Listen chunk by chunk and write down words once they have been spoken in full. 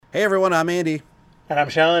Hey everyone, I'm Andy. And I'm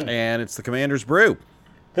Sean. And it's the Commander's Brew.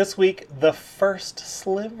 This week, the first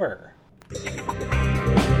sliver.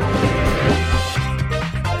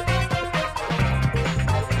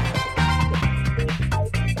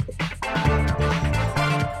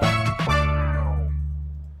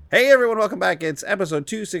 Hey everyone, welcome back. It's episode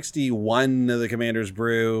 261 of the Commander's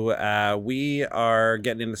Brew. We are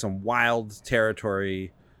getting into some wild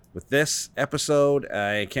territory with this episode.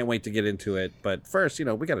 I can't wait to get into it. But first,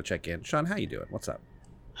 we got to check in. Sean, how you doing? What's up?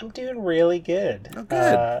 I'm doing really good. Oh,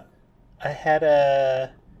 good.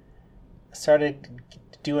 Started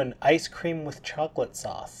doing ice cream with chocolate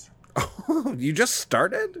sauce. Oh, you just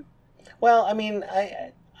started? Well, I mean,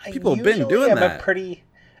 People have been doing that.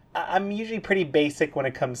 I'm usually pretty basic when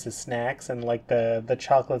it comes to snacks, and like the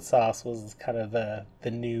chocolate sauce was kind of the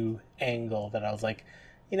new angle that I was like,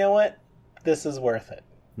 you know what, this is worth it.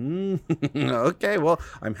 Okay, well,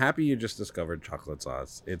 I'm happy you just discovered chocolate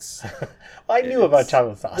sauce. Well, I knew about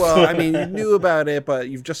chocolate sauce. Well, I mean, you knew about it, but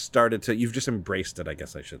you've just embraced it, I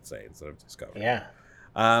guess I should say, instead of discovered. Yeah.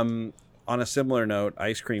 On a similar note,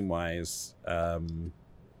 ice cream wise,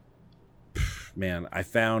 man, I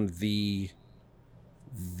found the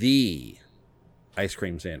ice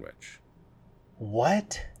cream sandwich.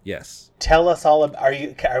 What? Yes. Tell us all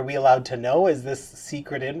about. Are we allowed to know? Is this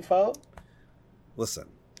secret info? Listen,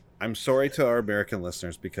 I'm sorry to our American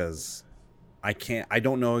listeners because I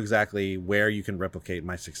don't know exactly where you can replicate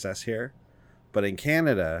my success here, but in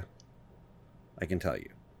Canada, I can tell you.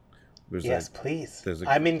 Yes, please.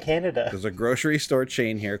 I'm in Canada. There's a grocery store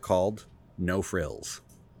chain here called No Frills.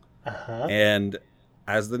 Uh-huh. And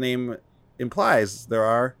as the name implies, there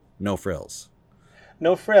are no frills.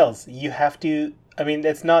 No frills. You have to, I mean,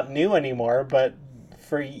 it's not new anymore, but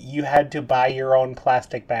you had to buy your own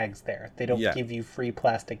plastic bags there. They don't give you free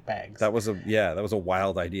plastic bags. That was a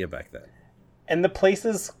wild idea back then. And the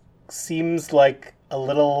places seems like a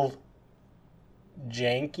little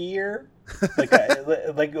jankier. But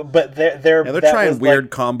they're trying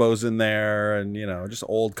weird combos in there, and just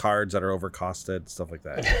old cards that are overcosted, stuff like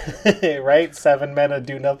that. Right? 7 mana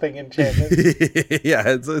do nothing enchantment. Yeah,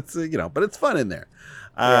 it's but it's fun in there.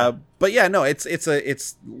 But yeah, no, it's the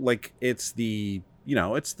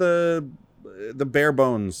bare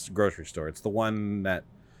bones grocery store. It's the one that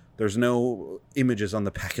there's no images on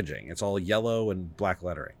the packaging. It's all yellow and black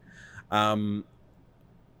lettering.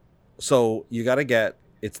 So you got to get.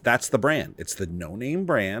 That's the brand. It's the No Name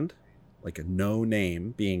brand, like a No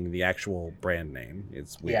Name being the actual brand name.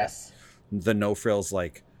 It's weird. Yes. The No Frills,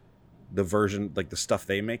 like the version, like the stuff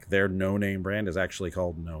they make, their No Name brand is actually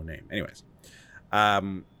called No Name. Anyways,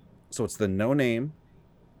 so it's the No Name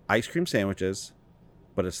ice cream sandwiches,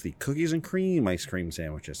 but it's the cookies and cream ice cream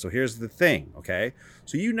sandwiches. So here's the thing, okay?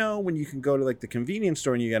 So when you can go to like the convenience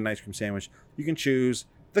store and you get an ice cream sandwich, you can choose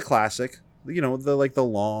the classic, the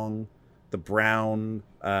long, the brown,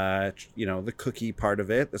 the cookie part of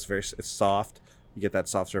it. It's soft. You get that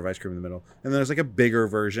soft serve ice cream in the middle. And then there's like a bigger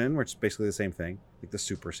version where it's basically the same thing, like the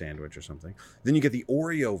super sandwich or something. Then you get the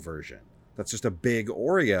Oreo version. That's just a big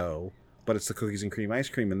Oreo, but it's the cookies and cream ice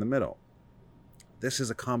cream in the middle. This is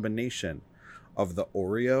a combination of the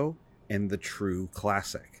Oreo and the true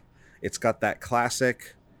classic. It's got that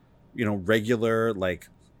classic, regular, like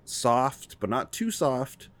soft, but not too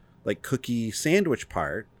soft, like cookie sandwich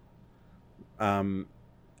part. And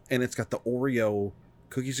it's got the Oreo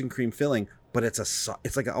cookies and cream filling, but it's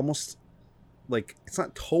like almost like, it's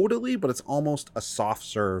not totally, but it's almost a soft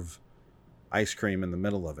serve ice cream in the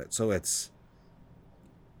middle of it. So it's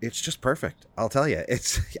just perfect. I'll tell you,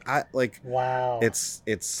 wow. It's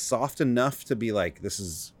soft enough to be like, this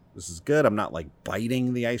is good. I'm not like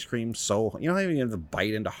biting the ice cream. So, how you have to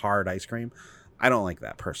bite into hard ice cream. I don't like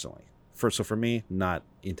that personally. So for me, not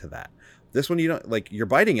into that. This one, you don't like, you're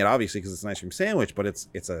biting it obviously because it's an ice cream sandwich, but it's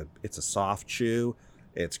a soft chew.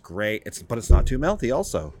 It's great. But it's not too melty.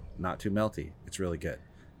 Also, not too melty. It's really good.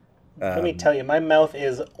 Let me tell you, my mouth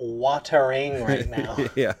is watering right now.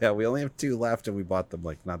 Yeah. We only have 2 left, and we bought them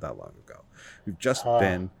like not that long ago. We've just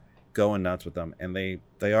been going nuts with them, and they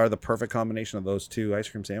are the perfect combination of those 2 ice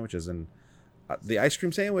cream sandwiches. And the ice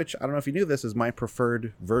cream sandwich, I don't know if you knew this, is my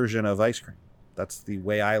preferred version of ice cream. That's the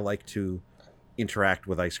way I like to interact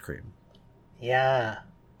with ice cream. Yeah.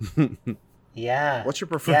 Yeah. What's your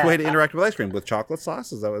preferred way to interact with ice cream? With chocolate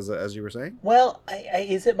sauce? Is that as you were saying? Well,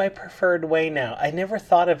 is it my preferred way now? I never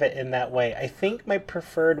thought of it in that way. I think my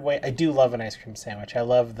preferred way... I do love an ice cream sandwich. I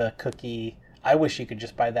love the cookie... I wish you could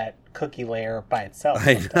just buy that cookie layer by itself.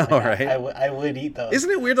 I know, right? I would eat those.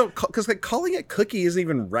 Isn't it weird though? Because like calling it cookie isn't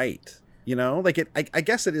even right. Like I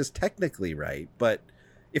guess it is technically right, but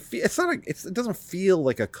it's not it doesn't feel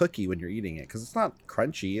like a cookie when you're eating it because it's not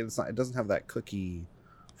crunchy. It doesn't have that cookie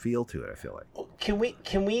feel to it. I feel like.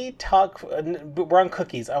 Can we talk? We're on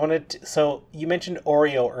cookies. I wanted to, so you mentioned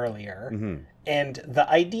Oreo earlier, and the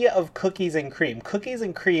idea of cookies and cream. Cookies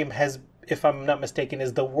and cream has, if I'm not mistaken,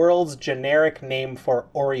 is the world's generic name for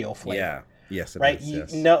Oreo flavor. Yeah. Yes. Right.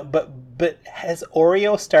 Yes. No, but has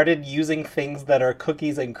Oreo started using things that are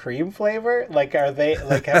cookies and cream flavor? Like, are they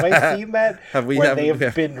like? Have I seen that?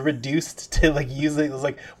 They've been reduced to like using? It's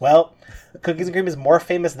like, well, cookies and cream is more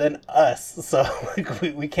famous than us, so like,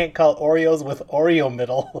 we can't call Oreos with Oreo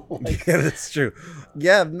middle. Like, yeah, that's true.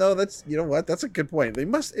 Yeah, no, that's you know what? That's a good point. It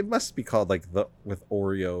must be called like with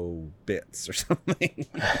Oreo bits or something.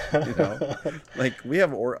 You know, like we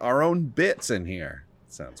have our own bits in here.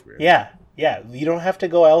 Sounds weird. Yeah, you don't have to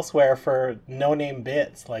go elsewhere for no-name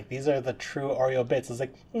bits. Like, these are the true Oreo bits. It's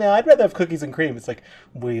like, no, I'd rather have cookies and cream. It's like,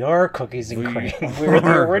 we are cookies and cream. We're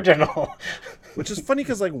the original. Which is funny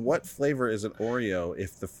because, like, what flavor is an Oreo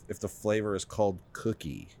if the flavor is called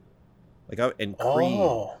cookie? Like, and cream.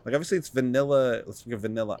 Oh. Like, obviously it's vanilla. Let's think of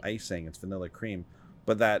vanilla icing. It's vanilla cream.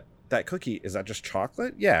 But that cookie, is that just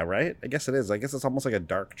chocolate? Yeah, right? I guess it is. I guess it's almost like a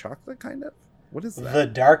dark chocolate, kind of. What is that? The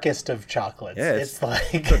darkest of chocolates. Yeah, it's like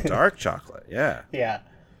the dark chocolate. Yeah. Yeah.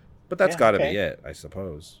 But that's got to be it, I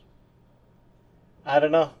suppose. I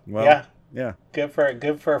don't know. Well, yeah. Good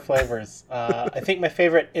for flavors. I think my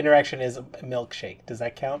favorite interaction is a milkshake. Does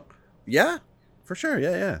that count? Yeah, for sure.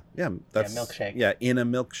 Yeah. That's milkshake. Yeah, in a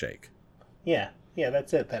milkshake. Yeah,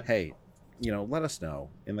 that's it then. Hey, let us know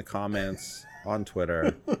in the comments on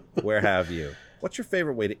Twitter, where have you? What's your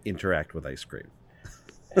favorite way to interact with ice cream?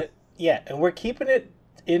 Yeah, and we're keeping it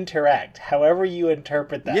interact, however you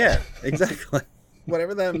interpret that. Yeah, exactly.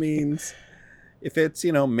 Whatever that means. If it's,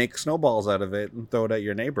 make snowballs out of it and throw it at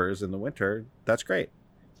your neighbors in the winter, that's great.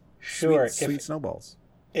 Sure. Sweet snowballs.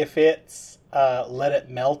 If it's let it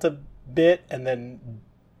melt a bit and then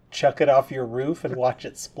chuck it off your roof and watch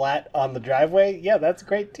it splat on the driveway, yeah, that's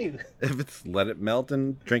great too. If it's let it melt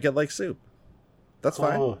and drink it like soup, that's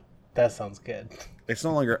fine. Ooh, that sounds good. It's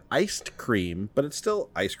no longer iced cream, but it's still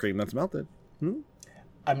ice cream that's melted.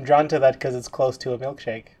 I'm drawn to that because it's close to a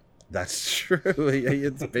milkshake. That's true.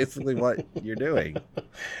 It's basically what you're doing.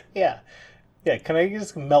 Yeah. Can I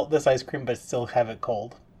just melt this ice cream but still have it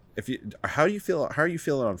cold? How are you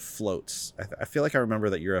feeling on floats? I feel like I remember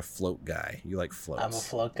that you're a float guy. You like floats. I'm a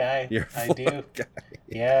float guy. You're a float guy.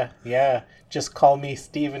 Yeah. Just call me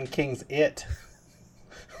Stephen King's It.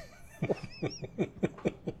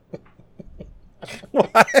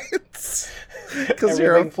 What? Because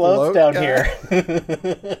you're a floats down guy? Here.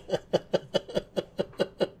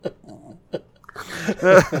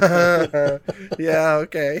 Yeah,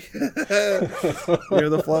 okay. You're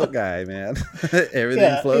the float guy, man.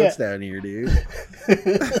 Everything floats down here, dude.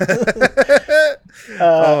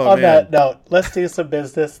 On that note, let's do some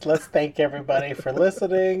business. Let's thank everybody for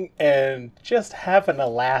listening and just having a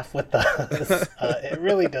laugh with us. It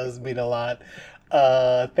really does mean a lot.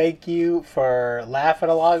 Thank you for laughing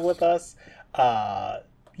along with us.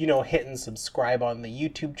 Hitting subscribe on the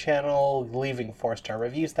YouTube channel, leaving 4-star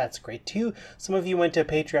reviews. That's great too. Some of you went to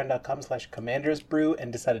patreon.com/commandersbrew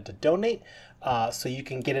and decided to donate. So you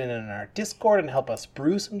can get in our Discord and help us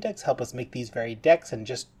brew some decks, help us make these very decks, and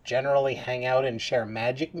just generally hang out and share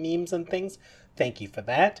magic memes and things. Thank you for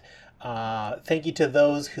that. Thank you to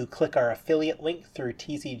those who click our affiliate link through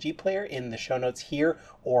TCG Player in the show notes here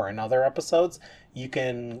or in other episodes. You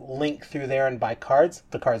can link through there and buy cards,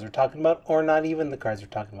 the cards we're talking about, or not even the cards we're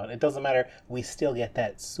talking about. It doesn't matter. We still get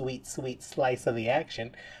that sweet, sweet slice of the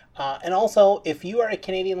action. And also, if you are a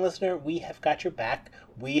Canadian listener, we have got your back.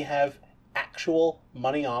 We have actual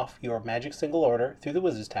money off your Magic single order through the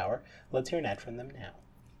Wizards Tower. Let's hear an ad from them now.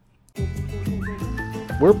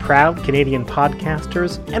 We're proud Canadian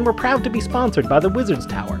podcasters, and we're proud to be sponsored by the Wizards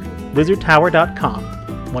Tower,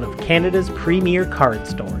 wizardtower.com, one of Canada's premier card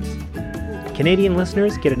stores. Canadian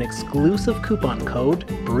listeners get an exclusive coupon code,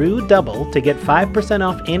 BREWDOUBLE, to get 5%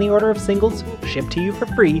 off any order of singles shipped to you for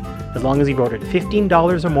free as long as you've ordered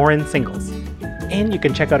 $15 or more in singles. And you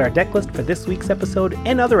can check out our deck list for this week's episode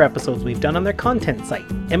and other episodes we've done on their content site,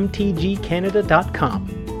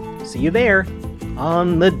 mtgcanada.com. See you there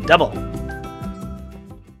on the double.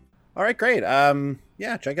 All right, great.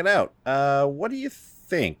 Yeah, check it out. What do you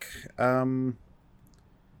think?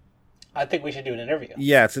 I think we should do an interview.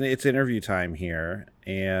 Yeah, it's interview time here,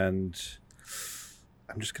 and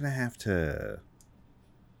I'm just gonna have to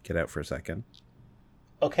get out for a second.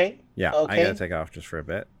 Okay. Yeah, okay. I gotta take off just for a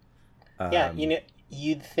bit. Yeah,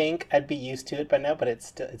 you'd think I'd be used to it by now, but it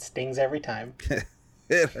stings every time.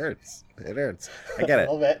 It hurts. I get it. A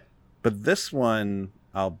little bit. But this one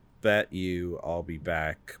I'll bet you I'll be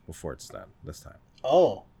back before it's done this time.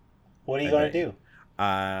 Oh, what are you going to do?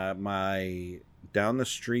 My down the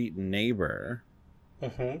street neighbor,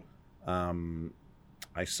 Mm-hmm.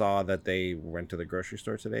 I saw that they went to the grocery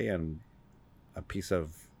store today and a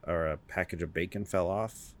package of bacon fell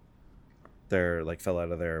out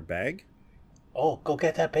of their bag. Oh, go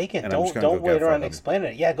get that bacon. And Don't wait around and explain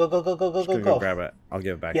it. Yeah, go. Go grab it. I'll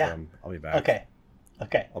give it back to them. I'll be back. Okay.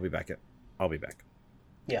 I'll be back.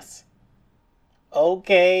 Yes.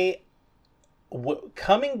 Okay.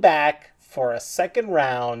 Coming back for a second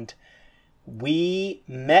round, we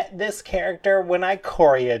met this character when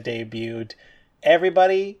Ikoria debuted.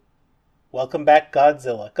 Everybody, welcome back,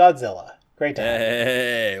 Godzilla. Godzilla. Great to have you.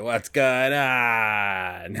 Hey, what's going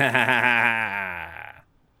on?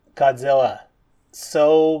 Godzilla.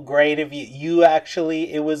 So great of you. You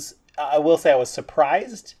actually, I will say I was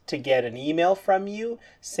surprised to get an email from you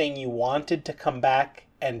saying you wanted to come back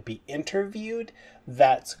and be interviewed.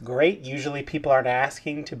 That's great. Usually people aren't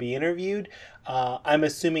asking to be interviewed. I'm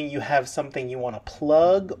assuming you have something you want to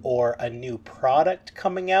plug or a new product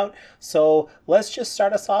coming out. So let's just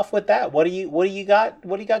start us off with that. What do you got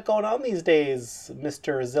going on these days,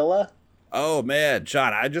 Mr. Zilla? Oh man,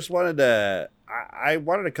 Sean, I just wanted to I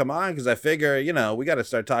wanted to come on because I figure, we got to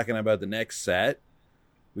start talking about the next set.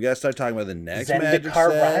 We got to start talking about the next Magic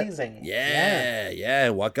Zendikar set. Rising. Yeah.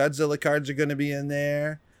 What Godzilla cards are going to be in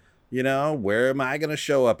there? Where am I going to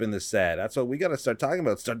show up in the set? That's what we got to start talking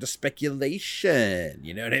about. Start the speculation.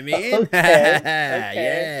 You know what I mean? Okay.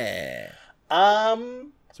 Yeah.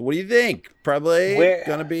 So what do you think? Probably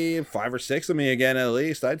going to be 5 or 6 of me again, at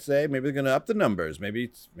least, I'd say. Maybe they're going to up the numbers. Maybe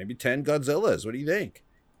 10 Godzillas. What do you think?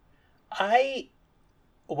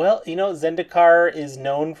 Zendikar is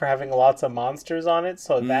known for having lots of monsters on it,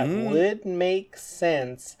 so that would make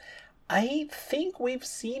sense. I think we've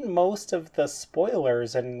seen most of the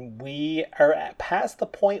spoilers, and we are past the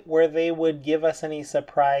point where they would give us any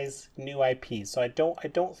surprise new IPs. So I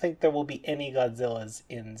don't think there will be any Godzillas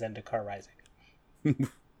in Zendikar Rising.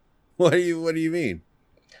 What do you mean?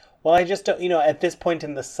 Well, I just don't, at this point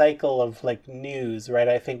in the cycle of news, right?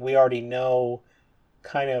 I think we already know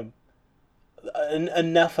kind of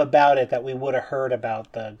enough about it that we would have heard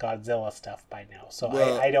about the Godzilla stuff by now. So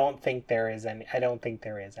I don't think there is any.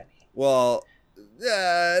 Well,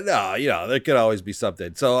 no, there could always be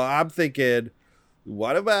something. So I'm thinking,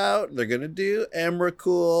 what about they're going to do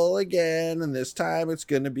Emrakul again, and this time it's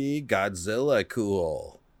going to be Godzilla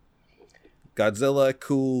Cool. Godzilla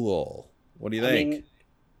Cool. What do you think?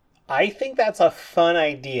 I think that's a fun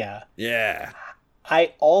idea. Yeah.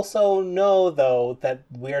 I also know, though, that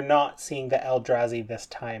we're not seeing the Eldrazi this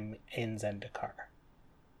time in Zendikar.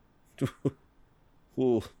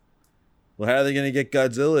 Well, how are they going to get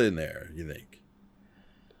Godzilla in there, you think?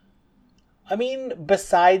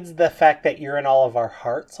 Besides the fact that you're in all of our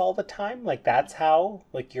hearts all the time, that's how,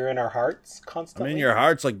 you're in our hearts constantly. I'm in your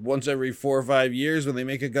hearts once every 4 or 5 years when they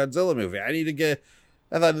make a Godzilla movie. I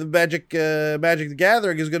thought the Magic the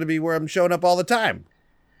Gathering is going to be where I'm showing up all the time.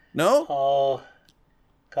 No? Oh,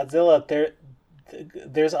 Godzilla,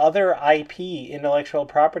 there's other IP, intellectual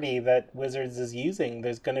property, that Wizards is using.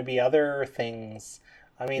 There's going to be other things.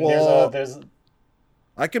 There's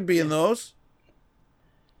I could be in those.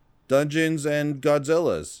 Dungeons and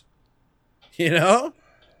Godzillas.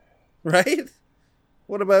 Right?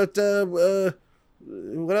 What about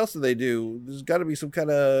what else do they do? There's got to be some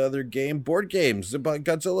kind of other board games about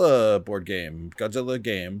Godzilla board game, Godzilla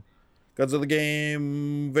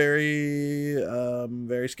game, very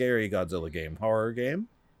very scary Godzilla game, horror game.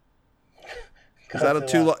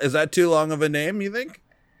 Godzilla. Is that too long of a name, you think?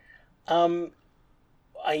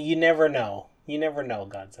 You never know.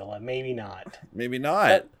 Godzilla. Maybe not. Maybe not.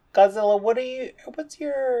 But Godzilla,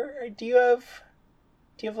 do you have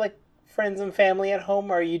friends and family at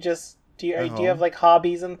home, or are you just do you have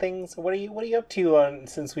hobbies and things? What are you up to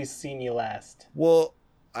since we've seen you last? Well,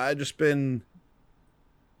 I just been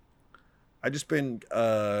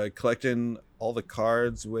collecting all the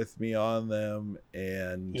cards with me on them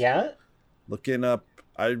and looking up.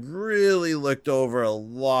 I really looked over a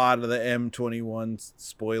lot of the M21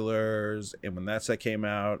 spoilers, and when that set came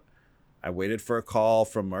out, I waited for a call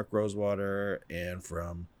from Mark Rosewater and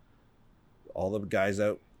from all the guys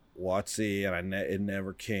at WotC, and it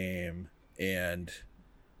never came. And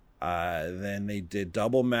then they did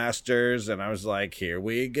Double Masters, and I was like, here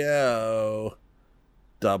we go.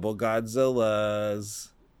 Double Godzillas.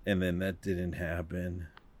 And then that didn't happen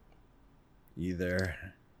either.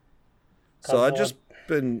 So I've just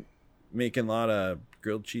been making a lot of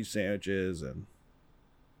grilled cheese sandwiches and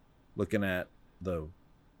looking at the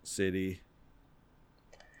city.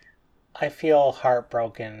 I feel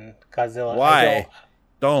heartbroken, Godzilla. Why?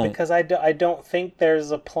 Don't. Because I don't think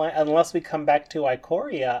there's a plan unless we come back to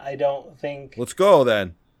Ikoria. I don't think. Let's go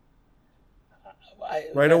then.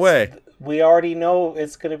 Right away. We already know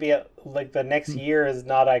it's going to be like the next year is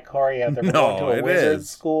not Ikoria. They're going to a wizard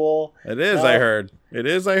school. It is. No. It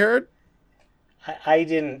is. I heard. I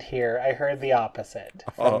didn't hear. I heard the opposite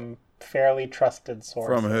from fairly trusted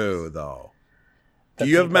sources. From who though? Do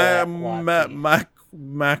you have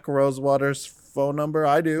Mac Rosewater's phone number?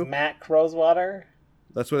 I do. Mac Rosewater?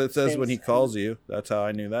 That's what it says when he calls you. That's how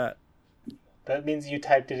I knew that. That means you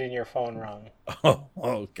typed it in your phone wrong. Oh,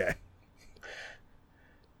 okay.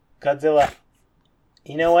 Godzilla,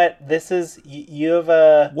 you know what? This is... You have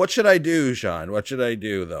a... What should I do, Sean? What should I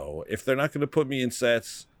do, though? If they're not going to put me in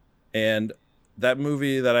sets, and that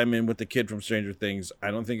movie that I'm in with the kid from Stranger Things,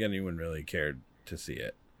 I don't think anyone really cared to see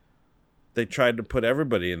it. They tried to put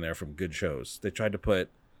everybody in there from good shows. They tried to put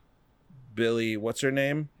Billy... What's her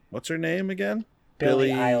name? What's her name again? Billie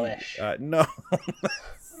Eilish. No.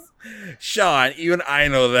 Sean, even I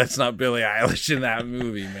know that's not Billie Eilish in that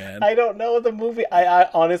movie, man. I don't know the movie. I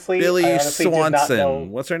honestly... Billy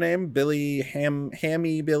Swanson. What's her name? Billy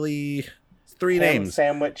Hammy Billy... Three names.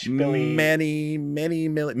 Sandwich Billy... Millie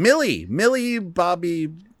Bobby...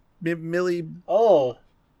 Millie... Oh.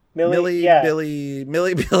 Millie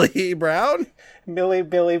Billy Brown? Millie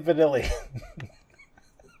Billy Vanilli.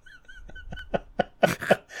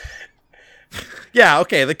 Yeah,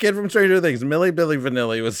 okay, the kid from Stranger Things, Millie Billy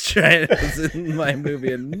Vanilli, was in my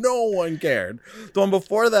movie, and no one cared. The one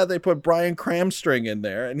before that, they put Bryan Cranston in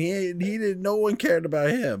there, and he didn't. No one cared about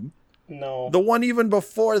him. No. The one even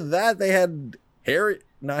before that, they had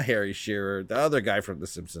not Harry Shearer, the other guy from The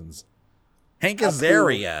Simpsons, Hank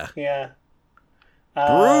Azaria. Yeah.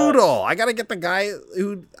 Brutal. I gotta get the guy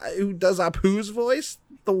who does Apu's voice,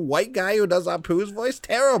 the white guy who does Apu's voice.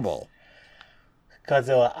 Terrible.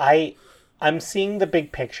 Godzilla, I'm seeing the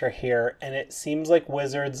big picture here, and it seems like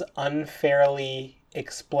Wizards unfairly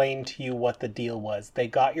explained to you what the deal was. They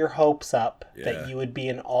got your hopes up that you would be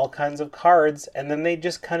in all kinds of cards, and then they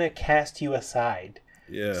just kind of cast you aside.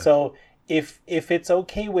 Yeah. So if it's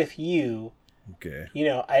okay with you, okay. You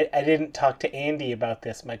know, I didn't talk to Andy about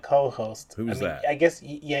this, my co-host. Who's that? I guess,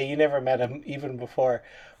 you never met him even before,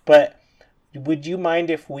 but... Would you mind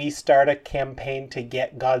if we start a campaign to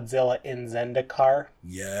get Godzilla in Zendikar?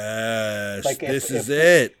 Yes, like this is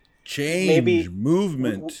it. Change,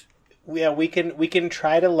 movement. We can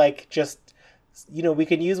try to we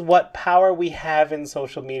can use what power we have in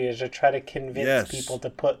social media to try to convince people to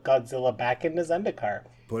put Godzilla back into Zendikar.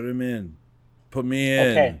 Put him in. Put me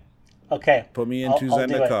in. Okay. Put me into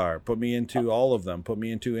Zendikar. Put me into all of them. Put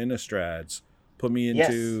me into Innistrad. Put me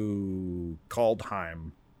into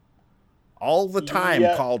Kaldheim. All the time,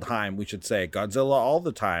 Kaldheim, we should say. Godzilla all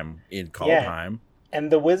the time in Kaldheim. Yeah.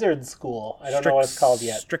 And the Wizard School. I don't know what it's called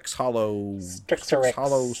yet. Strixhaven.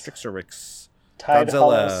 Strixorix. Tide Godzilla.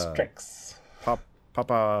 Hollow Strix.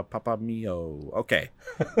 Papa Mio. Okay.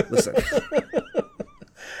 Listen.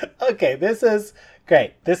 Okay, this is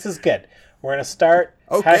great. This is good. We're going to start.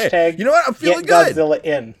 Okay. Hashtag you know what? I'm feeling get good. Godzilla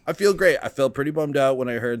in. I feel great. I felt pretty bummed out when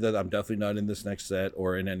I heard that I'm definitely not in this next set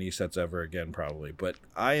or in any sets ever again, probably. But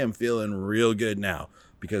I am feeling real good now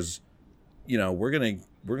because, we're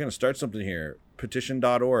gonna start something here.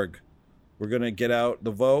 Petition.org. We're gonna get out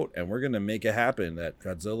the vote and we're gonna make it happen that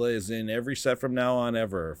Godzilla is in every set from now on,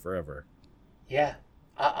 forever. Yeah,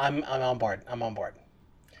 I'm on board.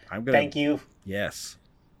 Thank you. Yes.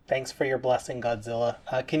 Thanks for your blessing, Godzilla.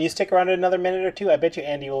 Can you stick around another minute or two? I bet you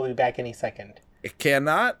Andy will be back any second. It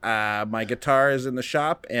cannot. My guitar is in the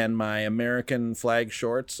shop, and my American flag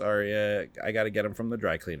shorts are. I got to get them from the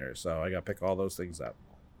dry cleaner, so I got to pick all those things up.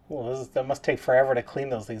 Well, that must take forever to clean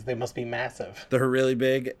those things. They must be massive. They're really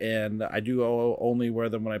big, and I do only wear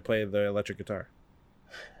them when I play the electric guitar.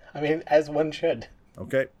 I mean, as one should.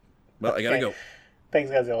 Okay. Well, I got to go.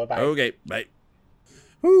 Thanks, Godzilla. Bye. Okay, bye.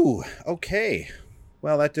 Ooh, okay.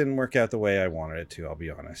 Well, that didn't work out the way I wanted it to, I'll be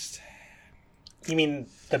honest. You mean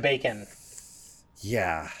the bacon?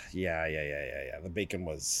 Yeah. The bacon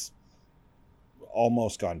was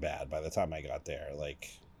almost gone bad by the time I got there.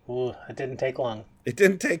 Ooh, it didn't take long. It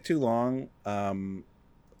didn't take too long.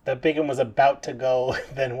 The bacon was about to go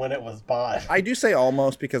then when it was bought. I do say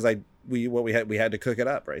almost because we had to cook it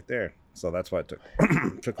up right there. So that's why it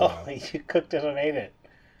took a while. You cooked it and ate it.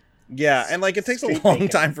 Yeah, and it takes a long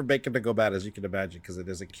time for bacon to go bad, as you can imagine, because it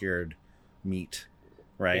is a cured meat,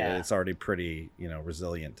 right? Yeah. It's already pretty,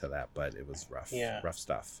 resilient to that, but it was rough, rough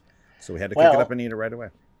stuff. So we had to cook it up and eat it right away.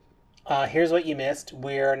 Here's what you missed.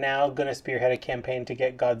 We're now going to spearhead a campaign to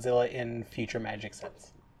get Godzilla in future Magic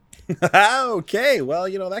sets. Okay, well,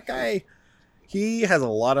 that guy, He has a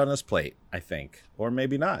lot on his plate, I think, or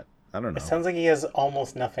maybe not. I don't know. It sounds like he has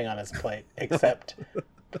almost nothing on his plate except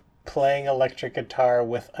playing electric guitar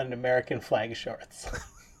with an American flag shorts.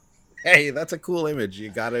 Hey, that's a cool image.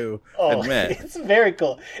 You got to admit. It's very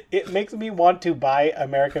cool. It makes me want to buy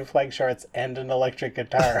American flag shorts and an electric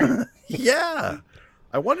guitar. Yeah.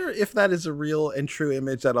 I wonder if that is a real and true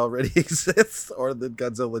image that already exists, or did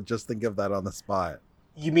Godzilla just think of that on the spot?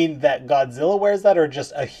 You mean that Godzilla wears that, or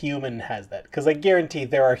just a human has that? Because I guarantee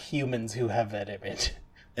there are humans who have that image.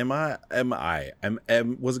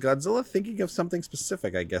 Was Godzilla thinking of something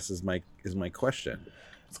specific, I guess is my question.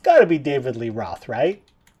 It's got to be David Lee Roth, right?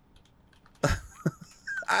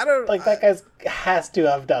 I don't like that guy has to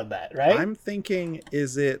have done that, right? I'm thinking,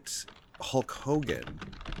 is it Hulk Hogan?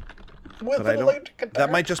 With an electric guitar?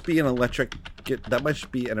 That might just be an electric. That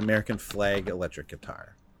might be an American flag electric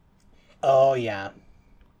guitar. Oh yeah.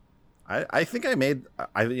 I think I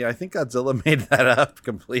think Godzilla made that up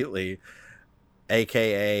completely.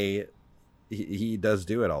 AKA, he does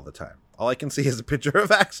do it all the time. All I can see is a picture of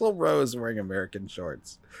Axl Rose wearing American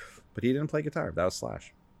shorts, but he didn't play guitar. That was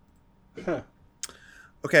Slash. Huh.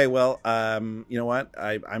 Okay, well, you know what?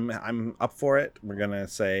 I'm up for it. We're gonna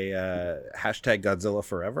say hashtag Godzilla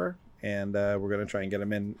forever, and we're gonna try and get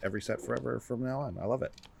him in every set forever from now on. I love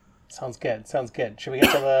it. Sounds good. Should we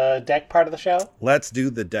get to the deck part of the show? Let's do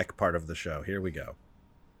the deck part of the show. Here we go.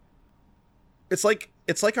 It's like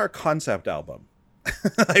our concept album.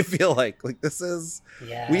 I feel like this is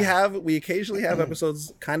we occasionally have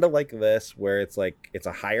episodes kind of like this where it's like it's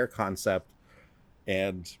a higher concept,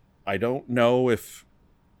 and I don't know if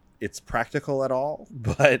it's practical at all,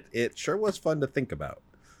 but it sure was fun to think about.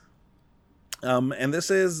 And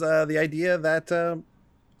this is the idea that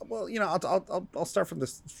well, you know, I'll start from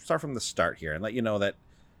the start here and let you know that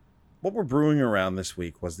what we're brewing around this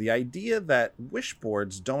week was the idea that wish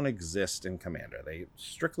boards don't exist in Commander. They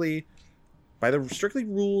strictly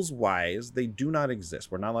rules wise, they do not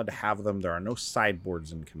exist. We're not allowed to have them. There are no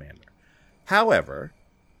sideboards in Commander. However,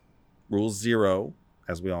 Rule 0,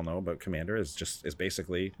 as we all know about Commander, is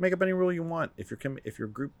basically make up any rule you want. If your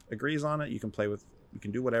group agrees on it, you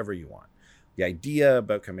can do whatever you want. The idea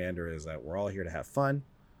about Commander is that we're all here to have fun.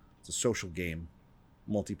 It's a social game,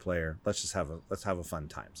 multiplayer. Let's have a fun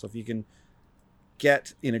time. So if you can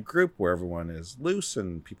get in a group where everyone is loose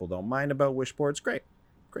and people don't mind about wish boards, great.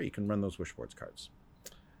 You can run those wish boards cards.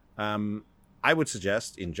 I would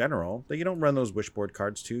suggest, in general, that you don't run those wish board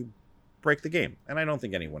cards to break the game, and I don't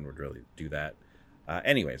think anyone would really do that.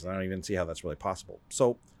 Anyways, I don't even see how that's really possible.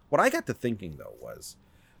 So what I got to thinking though was,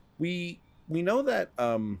 we know that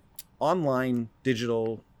online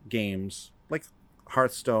digital games like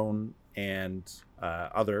Hearthstone and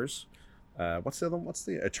others, what's the other one? What's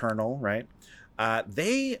the Eternal, right?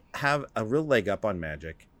 They have a real leg up on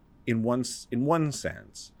Magic in one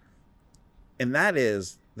sense, and that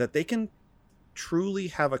is that they can truly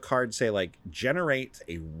have a card say like generate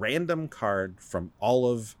a random card from all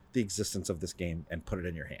of the existence of this game and put it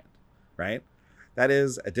in your hand, right? That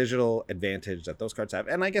is a digital advantage that those cards have.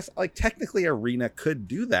 And I guess like technically Arena could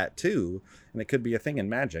do that too, and it could be a thing in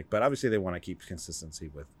Magic, but obviously they want to keep consistency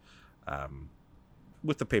with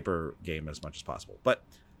the paper game as much as possible. But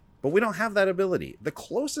we don't have that ability. The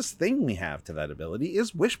closest thing we have to that ability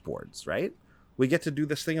is wish boards, right? We get to do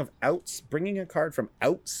this thing of bringing a card from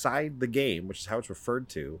outside the game, which is how it's referred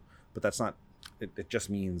to, but that's not, it just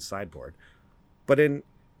means sideboard. But I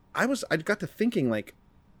got to thinking like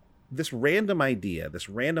this random idea, this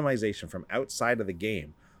randomization from outside of the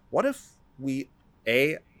game. What if we,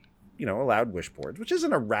 allowed wish boards, which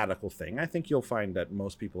isn't a radical thing. I think you'll find that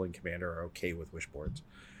most people in Commander are okay with wish boards.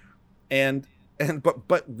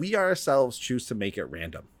 But we ourselves choose to make it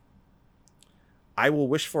random. I will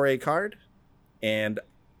wish for a card, and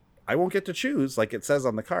I won't get to choose like it says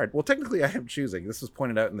on the card. Well, technically I am choosing. This was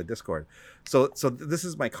pointed out in the Discord. So this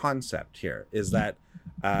is my concept here, is that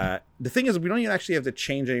the thing is we don't even actually have to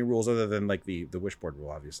change any rules other than like the wish board rule,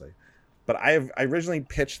 obviously. But I originally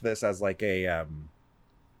pitched this as like a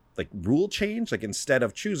like rule change. Like instead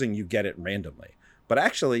of choosing, you get it randomly. But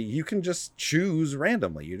actually, you can just choose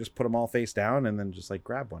randomly. You just put them all face down and then just like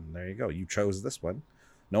grab one. There you go. You chose this one.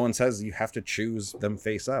 No one says you have to choose them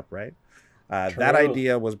face up, right? That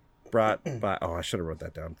idea was brought by... Oh, I should have wrote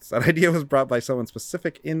that down. That idea was brought by someone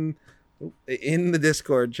specific in the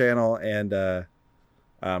Discord channel, and I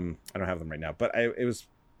don't have them right now. But it was...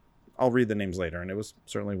 I'll read the names later, and it was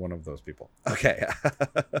certainly one of those people. Okay.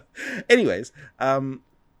 Anyways,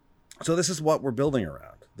 so this is what we're building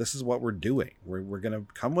around. This is what we're doing. We're going to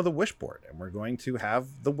come with a wish board, and we're going to have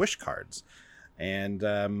the wish cards, and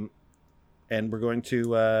we're going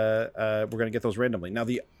to get those randomly. Now,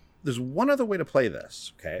 the there's one other way to play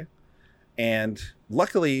this, okay? And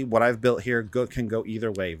luckily, what I've built here can go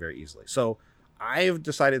either way very easily. So I've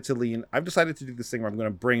decided to do this thing where I'm going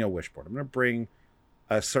to bring a wish board. I'm going to bring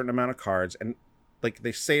a certain amount of cards, and like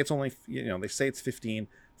they say it's only, they say it's 15.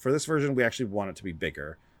 For this version, we actually want it to be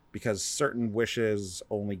bigger because certain wishes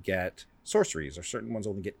only get sorceries or certain ones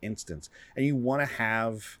only get instants, and you want to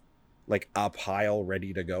have like a pile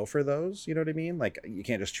ready to go for those. You know what I mean? Like you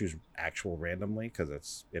can't just choose actual randomly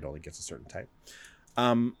because it only gets a certain type.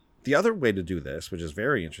 The other way to do this, which is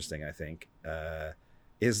very interesting, I think,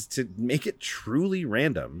 is to make it truly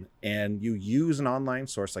random. And you use an online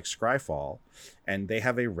source like Scryfall, and they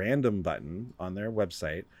have a random button on their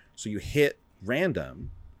website. So you hit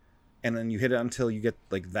random, and then you hit it until you get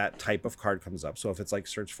like that type of card comes up. So if it's like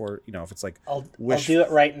search for, if it's like I'll do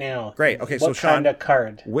it right now. Great. Okay. What so Sean, kind of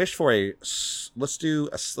card? Wish for let's do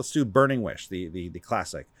Burning Wish, the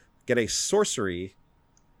classic. Get a sorcery,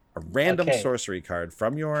 a random sorcery card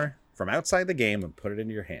from outside the game and put it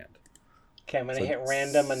into your hand. Okay, I'm gonna hit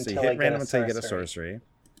random until I get a sorcery.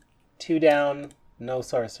 2 down, no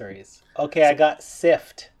sorceries. Okay, I got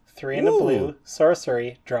Sift, 3 in a blue,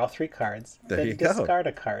 sorcery, draw 3 cards. There you go. Discard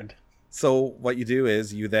a card. So what you do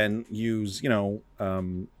is you then use,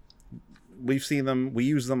 we've seen them, we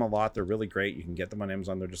use them a lot. They're really great. You can get them on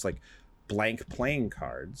Amazon. They're just like blank playing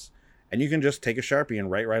cards. And you can just take a Sharpie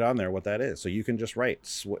and write right on there what that is. So you can just write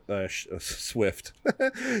Swift.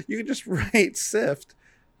 You can just write Sift,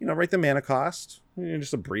 write the mana cost.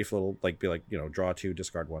 Just a brief little, draw 2,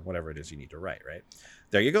 discard 1, whatever it is you need to write, right?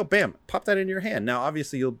 There you go. Bam. Pop that in your hand. Now,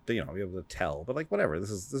 obviously, you'll be able to tell, but whatever.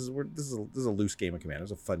 This is a loose game of Commander.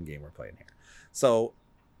 It's a fun game we're playing here. So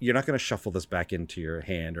you're not going to shuffle this back into your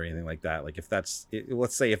hand or anything like that. Like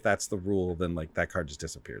let's say if that's the rule, then like that card just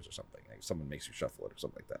disappears or something. Like someone makes you shuffle it or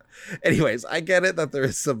something like that. Anyways, I get it that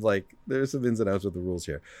there's some ins and outs with the rules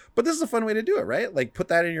here, but this is a fun way to do it, right? Like put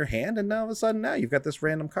that in your hand, and now all of a sudden you've got this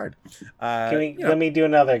random card. Let me do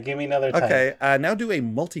another. Give me another type. Okay, now do a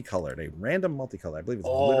random multicolor. I believe it's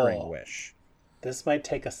Glittering Wish. This might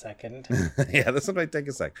take a second. Yeah, this one might take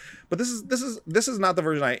a sec. But this is not the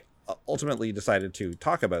version I ultimately decided to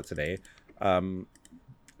talk about today,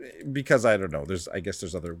 because I don't know. I guess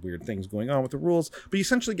there's other weird things going on with the rules. But you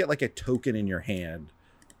essentially get like a token in your hand.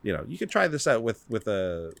 You could try this out with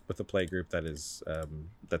a play group that is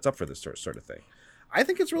that's up for this sort of thing. I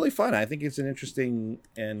think it's really fun. I think it's an interesting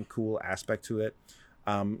and cool aspect to it.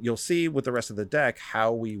 You'll see with the rest of the deck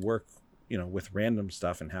how we work, with random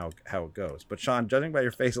stuff and how it goes. But Sean, judging by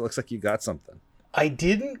your face, it looks like you got something. I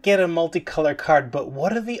didn't get a multicolor card, but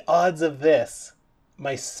what are the odds of this?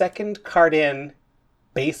 My second card in,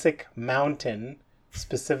 Basic Mountain,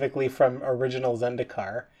 specifically from original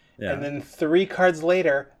Zendikar, and then 3 cards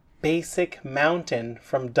later, Basic Mountain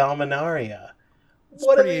from Dominaria.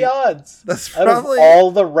 What are the odds? That's probably out of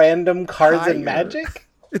all the random cards in Magic?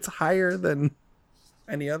 It's higher than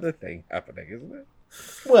any other thing happening, isn't it?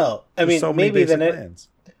 Well, I mean, so maybe then lands.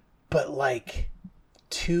 But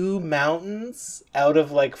 2 mountains out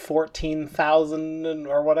of 14,000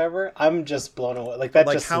 or whatever. I'm just blown away. That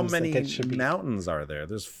just how seems many like it should be. Mountains are there?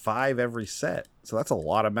 There's 5 every set, so that's a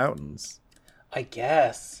lot of mountains. I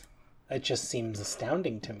guess it just seems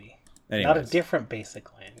astounding to me. Anyways. Not a different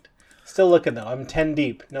basic land. Still looking though. I'm 10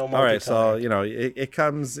 deep. No multicolor. All right, so it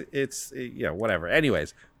comes. It's whatever.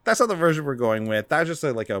 Anyways. That's not the version we're going with. That's just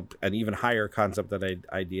an even higher concept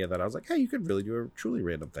idea that I was like, hey, you could really do a truly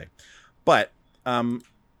random thing. But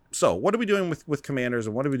so what are we doing with commanders,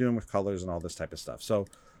 and what are we doing with colors and all this type of stuff? So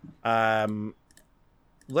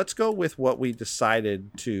let's go with what we decided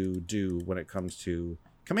to do when it comes to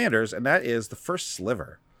commanders, and that is the first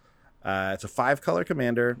sliver. It's a 5-color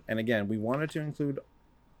commander, and again, we wanted to include.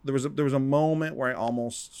 There was a moment where I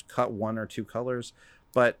almost cut 1 or 2 colors,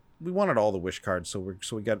 but we wanted all the wish cards, so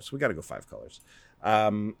we got to go 5 colors.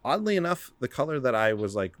 Oddly enough, the color that I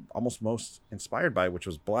was almost most inspired by, which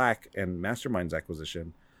was black, and Mastermind's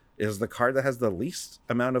Acquisition, is the card that has the least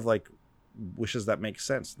amount of wishes that make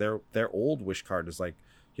sense. Their old wish card is you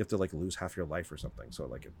have to lose half your life or something,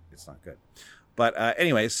 so it's not good. But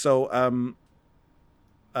anyways, so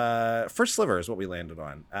first sliver is what we landed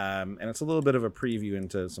on, and it's a little bit of a preview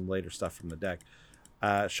into some later stuff from the deck.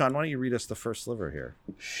 Sean, why don't you read us the first sliver here?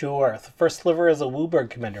 Sure. The first sliver is a Wooburg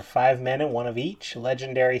Commander. 5 mana, 1 of each.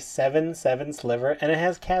 Legendary 7/7 sliver. And it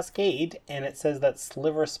has Cascade. And it says that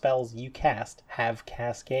sliver spells you cast have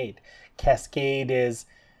Cascade. Cascade is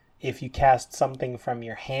if you cast something from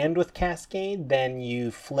your hand with Cascade, then you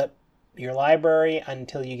flip your library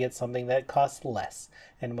until you get something that costs less.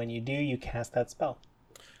 And when you do, you cast that spell.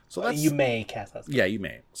 So you may cast that spell. Yeah, you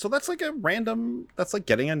may. So that's like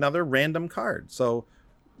getting another random card. So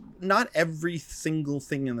not every single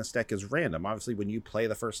thing in this deck is random. Obviously, when you play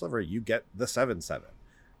the first sliver, you get the 7/7.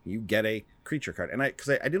 You get a creature card. And I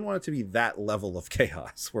didn't want it to be that level of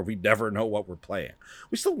chaos where we never know what we're playing.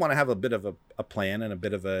 We still want to have a bit of a plan and a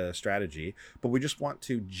bit of a strategy, but we just want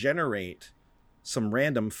to generate some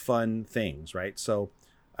random fun things, right? So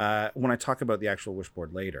when I talk about the actual wish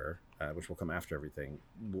board later, which will come after everything,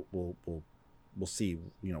 we'll see,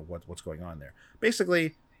 what's going on there.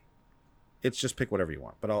 Basically, it's just pick whatever you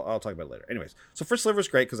want, but I'll talk about it later. Anyways, so first sliver is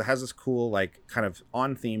great because it has this cool, like, kind of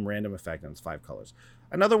on theme random effect, and it's 5 colors.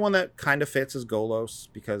 Another one that kind of fits is Golos,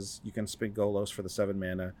 because you can spin Golos for the 7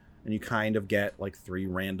 mana, and you kind of get like 3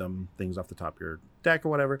 random things off the top of your deck or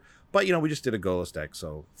whatever. But we just did a Golos deck,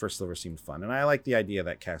 so first sliver seemed fun, and I like the idea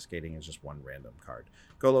that cascading is just one random card.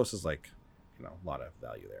 Golos is like, a lot of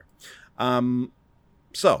value there.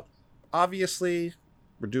 So obviously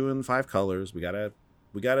we're doing 5 colors. We gotta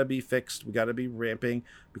be fixed. We gotta be ramping,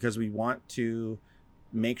 because we want to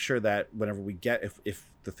make sure that whenever we get,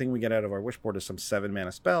 if the thing we get out of our wish board is some 7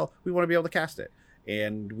 mana spell, we want to be able to cast it.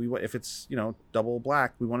 And if it's double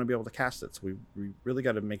black, we want to be able to cast it. So we really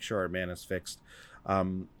got to make sure our mana is fixed.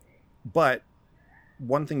 But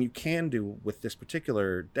one thing you can do with this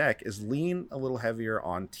particular deck is lean a little heavier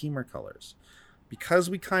on Temur colors, because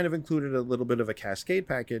we kind of included a little bit of a cascade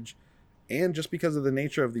package. And just because of the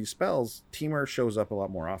nature of these spells, Temur shows up a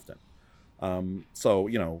lot more often. So,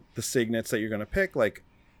 the signets that you're going to pick, like,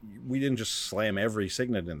 we didn't just slam every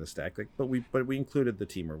signet in this deck, but we included the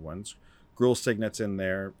Temur ones. Gruul signets in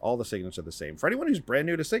there. All the signets are the same. For anyone who's brand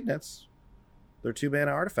new to signets, they're 2 mana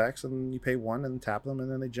artifacts, and you pay 1 and tap them,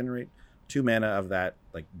 and then they generate 2 mana of that,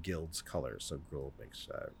 like, guild's colors. So Gruul makes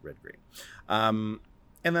red-green. And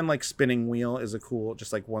then, like, Spinning Wheel is a cool,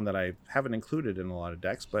 just like one that I haven't included in a lot of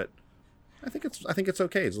decks, but I think it's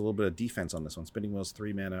okay. It's a little bit of defense on this one. Spinning Wheel's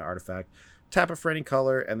 3 mana artifact. Tap it for any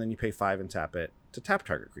color, and then you pay 5 and tap it to tap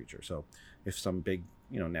target creature. So if some big,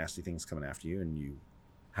 nasty thing's coming after you and you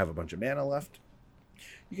have a bunch of mana left,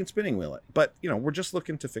 you can Spinning Wheel it. But we're just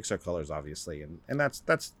looking to fix our colors, obviously, and that's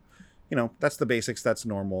the basics. That's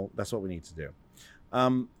normal. That's what we need to do.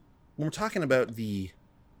 When we're talking about the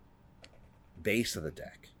base of the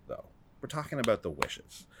deck, though, we're talking about the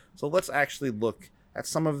wishes. So let's actually look at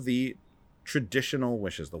some of the traditional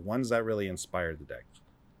wishes, the ones that really inspired the deck.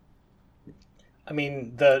 I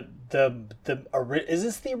mean, is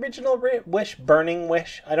this the original wish, Burning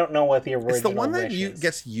Wish? I don't know what the original. It's the one that is.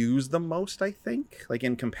 Gets used the most, I think, like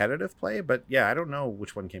in competitive play. But yeah, I don't know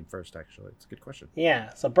which one came first. Actually, it's a good question.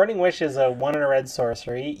 Yeah, so Burning Wish is a 1 and a red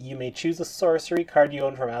sorcery. You may choose a sorcery card you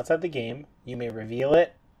own from outside the game. You may reveal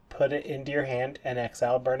it, put it into your hand, and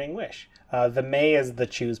exile Burning Wish. The may is the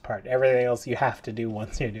choose part. Everything else you have to do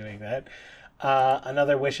once you're doing that.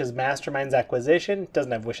 Another wish is Mastermind's Acquisition.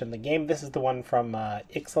 Doesn't have wish in the game. This is the one from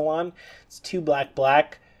Ixalan. It's 2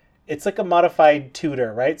 black. It's like a modified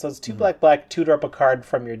tutor, right? So it's 2 black, tutor up a card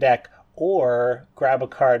from your deck, or grab a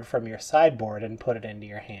card from your sideboard and put it into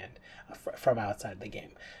your hand from outside the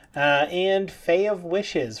game. And Fae of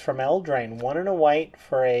Wishes from Eldraine. 1 and a white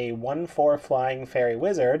for a 1/4 flying fairy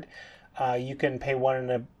wizard. You can pay 1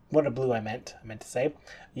 and a blue, I meant to say.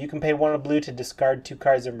 You can pay 1 blue to discard 2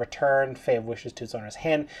 cards in return. Fae of Wishes to its owner's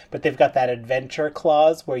hand. But they've got that adventure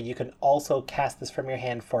clause where you can also cast this from your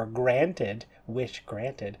hand for wish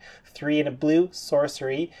granted. 3 and a blue,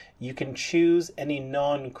 sorcery. You can choose any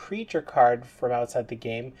non-creature card from outside the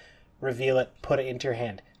game, reveal it, put it into your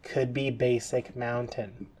hand. Could be Basic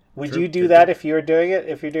Mountain. Would you do that if you were doing it?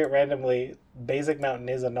 If you do it randomly, Basic Mountain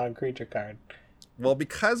is a non-creature card. Well,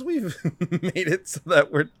 because we've made it so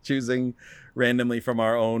that we're choosing randomly from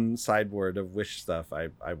our own sideboard of wish stuff, I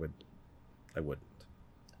wouldn't.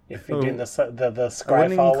 If you're doing the Scryfall way? I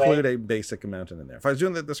wouldn't include a Basic Mountain in there. If I was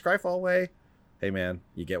doing the Scryfall way, hey man,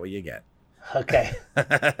 you get what you get. Okay.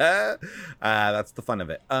 That's the fun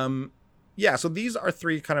of it. Yeah, so these are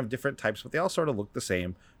 3 kind of different types, but they all sort of look the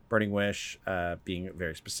same. Burning Wish being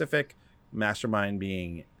very specific, Mastermind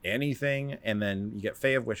being anything, and then you get Fae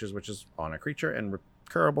of Wishes, which is on a creature and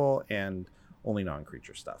recurable and only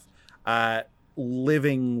non-creature stuff.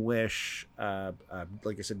 Living Wish,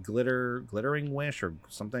 like I said, glittering Wish or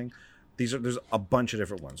something. There's a bunch of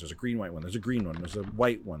different ones. There's a green-white one. There's a green one. There's a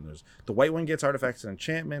white one. There's the white one gets artifacts and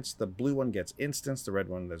enchantments. The blue one gets instants. The red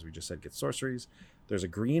one, as we just said, gets sorceries. There's a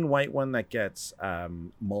green-white one that gets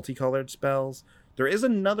multicolored spells. There is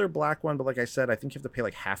another black one, but like I said, I think you have to pay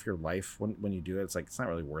like half your life when you do it. It's like, it's not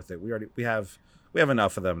really worth it. We have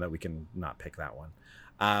enough of them that we can not pick that one.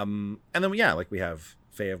 And then we have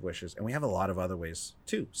Fae of Wishes, and we have a lot of other ways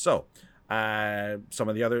too. So some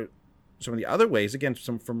of the other ways, again,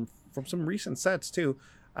 from some recent sets too.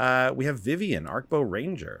 We have Vivian, Arcbow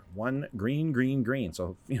Ranger, 1 green, green, green.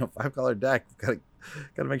 So 5-color deck. Got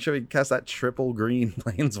to make sure we cast that triple green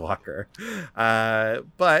Planeswalker.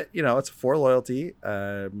 But it's 4 loyalty.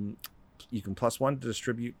 You can +1 to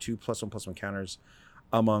distribute 2 +1/+1 counters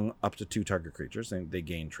among up to 2 target creatures, and they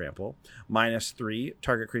gain trample. -3,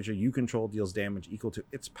 target creature you control deals damage equal to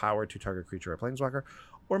its power to target creature or Planeswalker.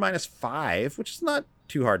 Or -5, which is not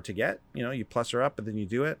too hard to get. You plus her up, and then you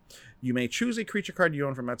do it. You may choose a creature card you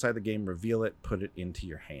own from outside the game, reveal it, put it into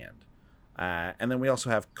your hand. And then we also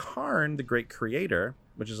have Karn, the Great Creator,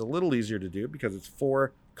 which is a little easier to do because it's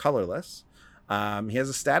 4 colorless. He has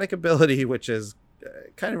a static ability, which is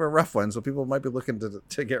kind of a rough one, so people might be looking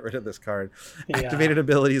to get rid of this card. Yeah. Activated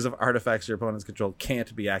abilities of artifacts your opponent's control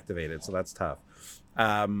can't be activated, so that's tough.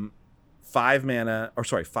 5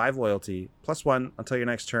 loyalty, +1 until your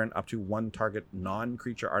next turn, up to 1 target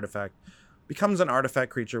non-creature artifact becomes an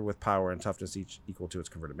artifact creature with power and toughness each equal to its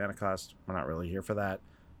converted mana cost. We're not really here for that.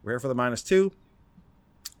 We're here for the -2.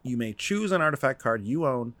 You may choose an artifact card you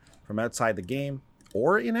own from outside the game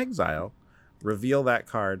or in exile, reveal that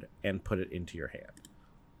card, and put it into your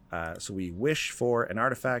hand. So we wish for an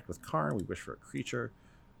artifact with Karn, we wish for a creature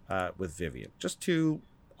with Vivian. Just 2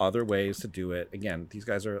 other ways to do it. Again, these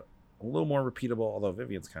guys are a little more repeatable, although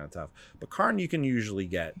Vivian's kind of tough. But Karn, you can usually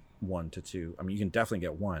get 1 to 2. I mean, you can definitely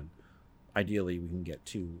get 1. Ideally, we can get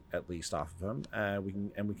 2 at least off of him. We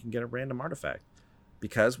can get a random artifact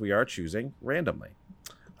because we are choosing randomly.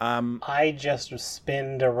 I just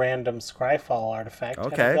spinned a random Scryfall artifact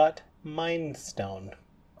and I got Mind Stone.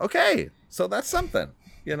 Okay, so that's something.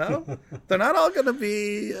 They're not all going to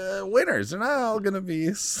be winners. They're not all going to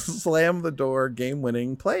be slam the door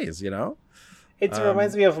game-winning plays. It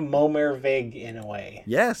reminds me of Momir Vig in a way.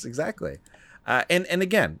 Yes, exactly. And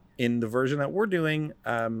again, in the version that we're doing,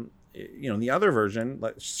 in the other version,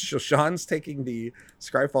 Sean's taking the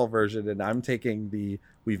Scryfall version, and I'm taking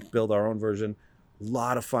we've built our own version. A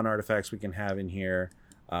lot of fun artifacts we can have in here.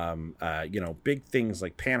 Big things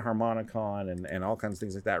like Panharmonicon and all kinds of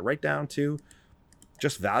things like that, right down to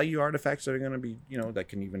just value artifacts that are going to be, that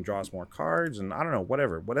can even draw us more cards, and I don't know,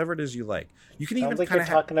 whatever it is you like. You can Sounds even like you're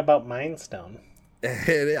talking about Mind Stone.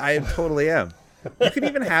 I totally am. You can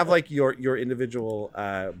even have your individual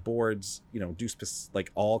boards, do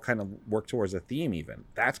all kind of work towards a theme. Even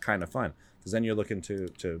that's kind of fun because then you're looking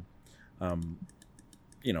to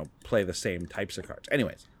play the same types of cards.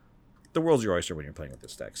 Anyways, the world's your oyster when you're playing with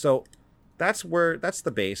this deck. So that's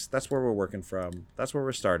the base. That's where we're working from. That's where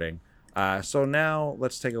we're starting. So now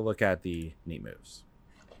let's take a look at the neat moves.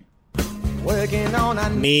 Working on a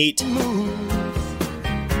neat moves.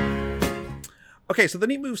 Okay, so the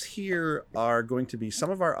neat moves here are going to be some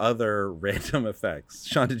of our other random effects.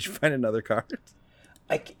 Sean, did you find another card?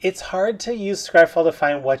 It's hard to use Scryfall to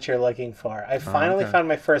find what you're looking for. I finally found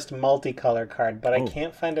my first multicolor card, but I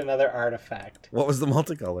can't find another artifact. What was the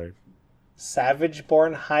multicolored?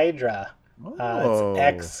 Savage-born Hydra. It's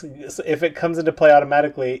X. If it comes into play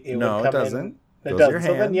automatically, it would come in. It doesn't. It doesn't.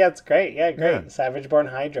 So then, it's great. Yeah, great. Yeah. Savage-born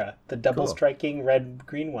Hydra, the double striking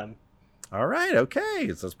red-green one. All right.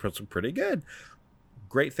 Okay, so that's pretty good.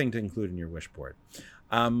 Great thing to include in your wish board.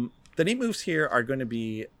 The neat moves here are going to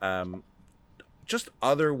be just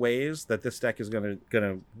other ways that this deck is going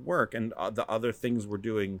to work, and the other things we're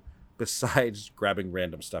doing besides grabbing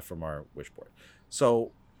random stuff from our wish board.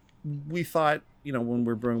 So we thought, when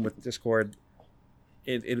we're brewing with Discord,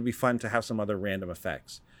 it'd be fun to have some other random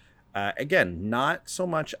effects. Again, not so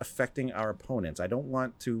much affecting our opponents. I don't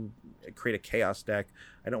want to create a chaos deck.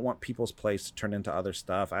 I don't want people's plays to turn into other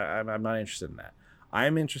stuff. I'm not interested in that.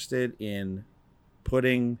 I'm interested in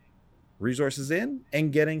putting resources in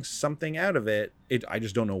and getting something out of it. I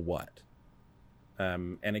just don't know what.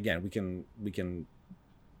 And again, we can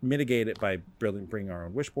mitigate it by bringing our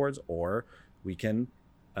own wish boards, or we can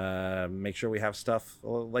make sure we have stuff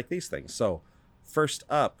like these things. So first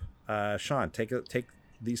up, Sean, take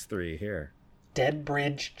these 3 here.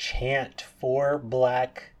 Deadbridge Chant, 4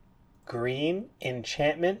 black green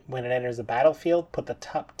enchantment. When it enters the battlefield, put the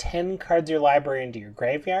top 10 cards of your library into your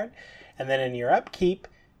graveyard, and then in your upkeep,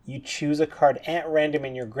 you choose a card at random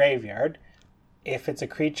in your graveyard. If it's a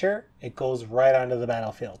creature, it goes right onto the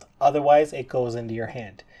battlefield. Otherwise, it goes into your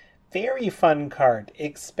hand. Very fun card.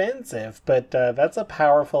 Expensive, but that's a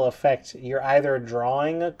powerful effect. You're either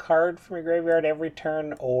drawing a card from your graveyard every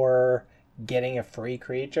turn or getting a free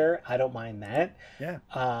creature. I don't mind that. Yeah.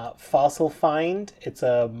 Fossil Find. It's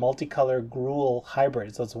a multicolor Gruul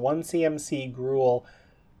hybrid. So it's 1 CMC Gruul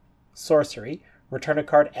sorcery. Return a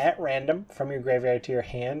card at random from your graveyard to your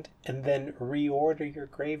hand, and then reorder your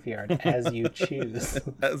graveyard as you choose.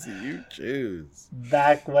 As you choose.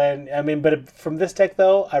 Back when, but from this deck,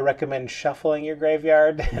 though, I recommend shuffling your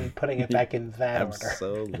graveyard and putting it back in that order.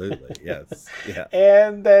 Absolutely, yes. Yeah.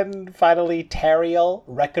 And then finally, Tariel,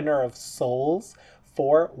 Reckoner of Souls,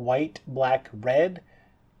 4 white, black, red,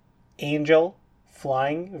 Angel,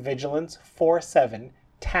 Flying, Vigilance, 4/7,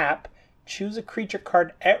 tap. Choose a creature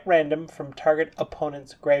card at random from target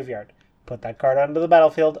opponent's graveyard. Put that card onto the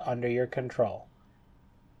battlefield under your control.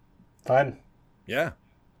 Fun. Yeah.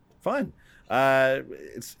 Fun.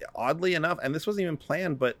 It's oddly enough, and this wasn't even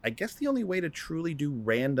planned, but I guess the only way to truly do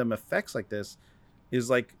random effects like this is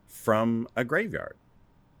like from a graveyard.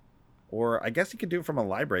 Or I guess you could do it from a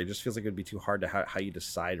library. It just feels like it'd be too hard to how you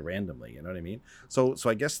decide randomly. You know what I mean? So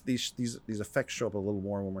I guess these effects show up a little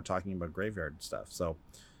more when we're talking about graveyard stuff. So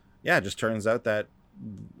yeah, it just turns out that,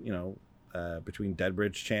 between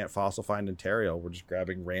Deadbridge, Chant, Fossil Find, and Tariel, we're just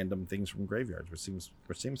grabbing random things from graveyards, which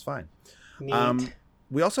seems fine. Neat.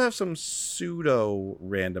 We also have some pseudo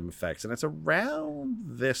random effects, and it's around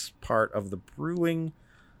this part of the brewing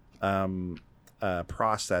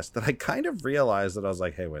process that I kind of realized that I was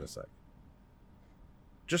like, hey, wait a sec.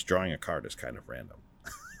 Just drawing a card is kind of random.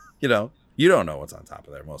 You don't know what's on top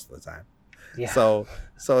of there most of the time. Yeah. So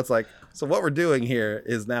it's like, so what we're doing here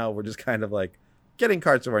is now we're just kind of like getting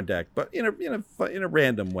cards from our deck, but in a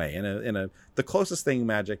random way, in a the closest thing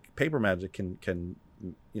paper magic can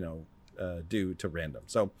do to random.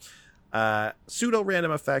 So pseudo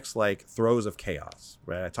random effects like Throes of Chaos,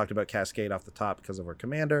 right? I talked about Cascade off the top because of our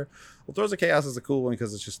commander. Well, Throes of Chaos is a cool one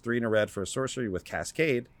because it's just 3 in a red for a sorcery with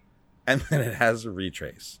Cascade, and then it has a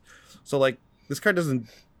Retrace. So like this card doesn't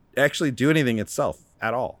actually do anything itself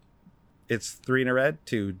at all. It's 3 in a red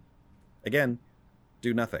to, again,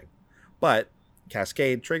 do nothing. But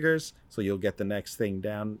Cascade triggers, so you'll get the next thing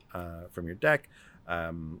down from your deck.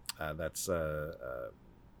 That's 4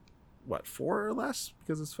 or less?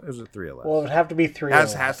 Because it's 3 or less. Well, it would have to be 3 or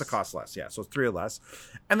less. Has to cost less, yeah. So it's 3 or less.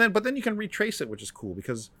 But then you can retrace it, which is cool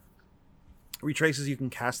because retraces, you can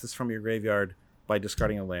cast this from your graveyard by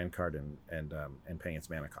discarding a land card and paying its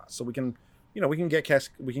mana cost. So we can get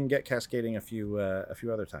cascading a few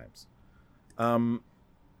other times.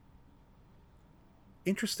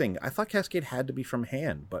 Interesting. I thought Cascade had to be from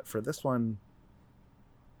hand, but for this one,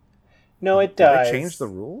 no, it does. Did they change the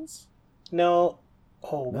rules? No.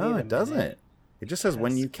 Oh, no, it doesn't. Minute. It just says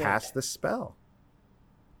when you cast the spell.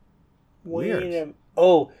 Weird.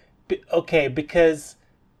 Okay, because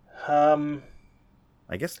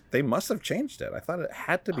I guess they must have changed it. I thought it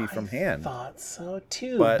had to be from hand. I thought so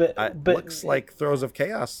too. But looks like Throes of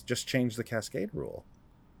Chaos just changed the Cascade rule.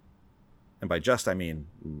 And by just, I mean,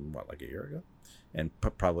 like a year ago? And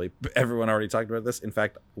probably everyone already talked about this. In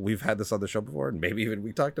fact, we've had this on the show before, and maybe even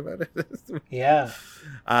we talked about it. Yeah.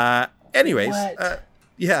 Anyways,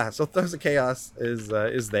 so Throes of Chaos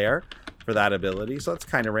is there for that ability. So it's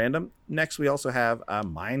kind of random. Next, we also have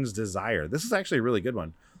Mind's Desire. This is actually a really good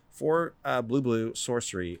one. For blue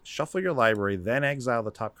sorcery, shuffle your library, then exile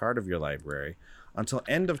the top card of your library. Until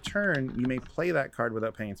end of turn, you may play that card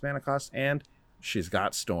without paying its mana cost, and she's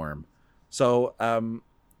got Storm. So,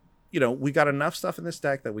 we got enough stuff in this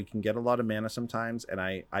deck that we can get a lot of mana sometimes. And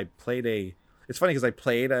I played it's funny because I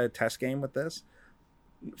played a test game with this,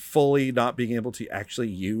 fully not being able to actually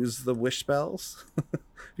use the wish spells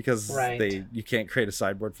because you can't create a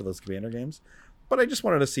sideboard for those commander games. But I just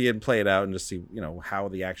wanted to see it and play it out and just see, how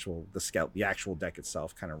the actual deck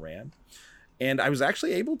itself kind of ran. And I was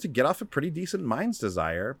actually able to get off a pretty decent Mind's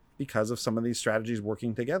Desire because of some of these strategies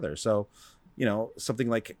working together. So, something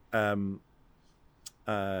like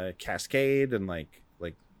Cascade and like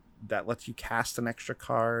that lets you cast an extra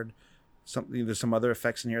card. There's some other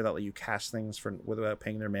effects in here that let you cast things without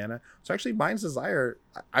paying their mana. So actually, Mind's Desire,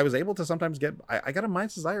 I was able to sometimes get. I got a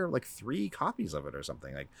Mind's Desire like 3 copies of it or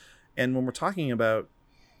something like. And when we're talking about,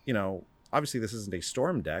 obviously this isn't a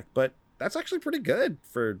Storm deck, but that's actually pretty good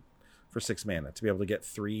for 6 mana to be able to get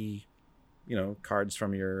 3, cards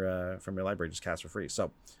from your library just cast for free.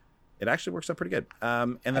 So it actually works out pretty good.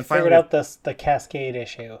 And then I figured out the Cascade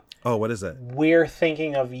issue. Oh, what is it? We're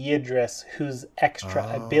thinking of Yidris, whose extra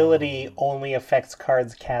ability only affects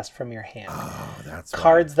cards cast from your hand. Oh, that's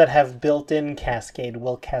cards that have built-in Cascade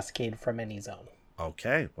will cascade from any zone.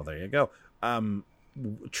 Okay, well there you go.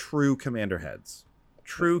 True commander heads,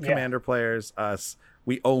 true commander players. Us,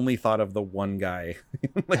 we only thought of the one guy,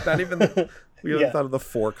 like not even. We only thought of the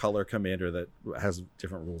 4-color commander that has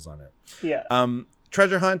different rules on it. Yeah.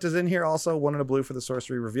 Treasure Hunt is in here also. 1 and a blue for the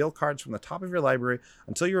sorcery. Reveal cards from the top of your library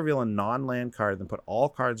until you reveal a non-land card, then put all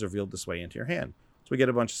cards revealed this way into your hand. we get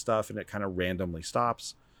a bunch of stuff, and it kind of randomly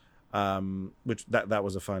stops. Which that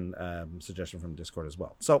was a fun suggestion from Discord as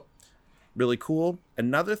well. So really cool.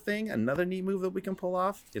 Another neat move that we can pull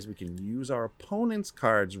off is we can use our opponent's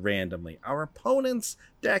cards randomly. Our opponent's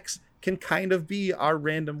decks can kind of be our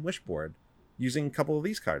random wish board using a couple of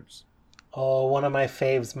these cards. Oh, one of my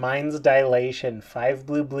faves, Mind's Dilation. 5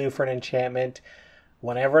 blue for an enchantment.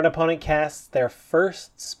 Whenever an opponent casts their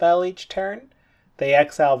first spell each turn, they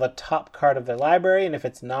exile the top card of their library, and if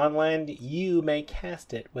it's non-land, you may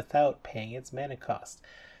cast it without paying its mana cost.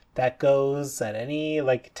 That goes at any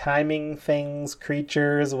timing things,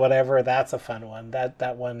 creatures, whatever. That's a fun one.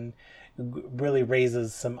 That one really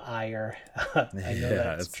raises some ire. I know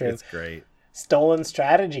that's true. It's great. Stolen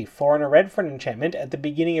Strategy. 4 and a red for an enchantment. At the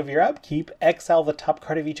beginning of your upkeep, exile the top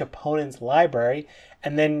card of each opponent's library,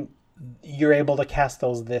 and then you're able to cast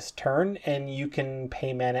those this turn, and you can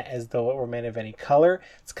pay mana as though it were mana of any color.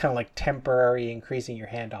 It's kind of like temporary increasing your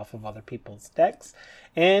hand off of other people's decks.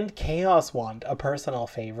 And Chaos Wand, a personal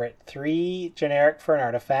favorite. 3 generic for an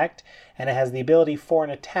artifact, and it has the ability 4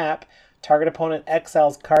 and a tap. Target opponent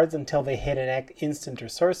exiles cards until they hit an instant or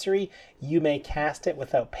sorcery. You may cast it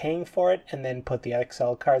without paying for it, and then put the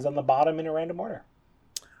exiled cards on the bottom in a random order.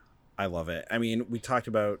 I love it. I mean, we talked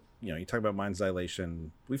about, you talk about Mind's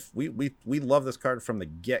Dilation. We love this card from the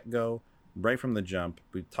get-go, right from the jump.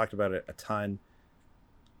 We talked about it a ton.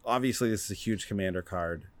 Obviously, this is a huge commander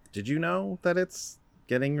card. Did you know that it's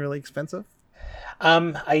getting really expensive?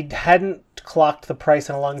 I hadn't clocked the price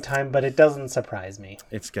in a long time, but it doesn't surprise me.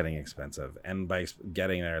 It's getting expensive, and by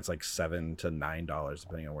getting there, it's like $7 to $9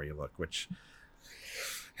 depending on where you look. Which,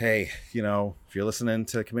 hey, if you're listening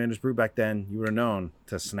to Commander's Brew back then, you would have known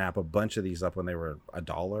to snap a bunch of these up when they were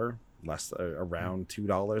 $1, less around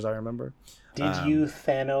 $2. I remember. Did you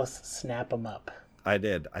Thanos snap them up? I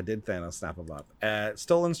did Thanos snap them up.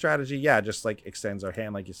 Stolen Strategy, just extends our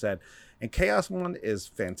hand, like you said. And Chaos Wand is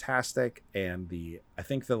fantastic, and I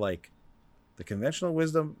think the conventional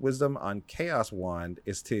wisdom on Chaos Wand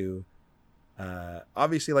is to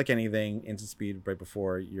obviously, like anything, instant speed right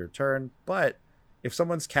before your turn. But if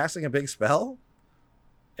someone's casting a big spell,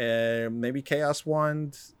 maybe Chaos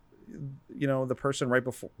Wand, the person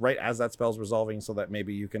right as that spell's resolving, so that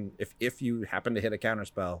maybe you can, if you happen to hit a counter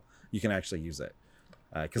spell, you can actually use it.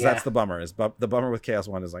 Because that's the bummer. The bummer with Chaos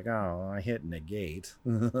Wand is I hit negate.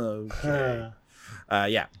 Okay.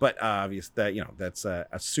 But obviously that that's a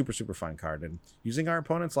super super fun card, and using our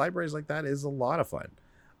opponent's libraries like that is a lot of fun.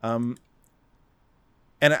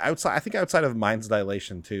 And outside of Mind's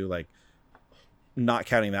Dilation too, not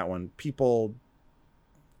counting that one, people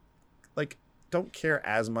don't care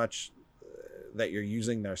as much that you're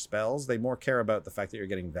using their spells. They more care about the fact that you're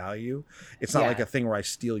getting value. It's not like a thing where I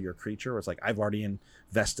steal your creature, where it's I've already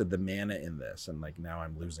invested the mana in this, and now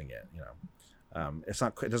I'm losing it.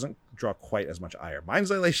 It doesn't draw quite as much ire. Mind's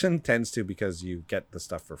Dilation tends to, because you get the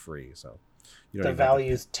stuff for free, so you don't. The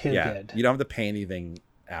value's too good. You don't have to pay anything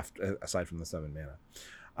aside from the 7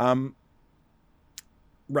 mana.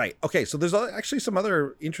 Right. Okay. So there's actually some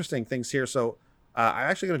other interesting things here. So I'm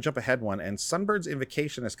actually going to jump ahead one, and Sunbird's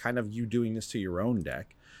Invocation is kind of you doing this to your own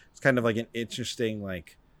deck. It's kind of an interesting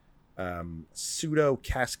pseudo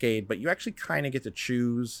cascade, but you actually kind of get to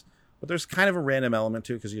choose. But there's kind of a random element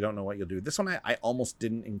to it because you don't know what you'll do. This one I almost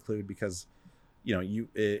didn't include because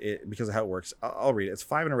because of how it works. I'll read it. It's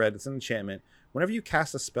 5 and a red. It's an enchantment. Whenever you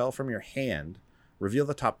cast a spell from your hand, reveal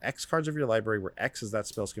the top X cards of your library, where X is that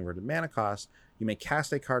spell's converted mana cost. You may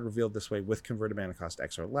cast a card revealed this way with converted mana cost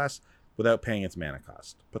X or less, without paying its mana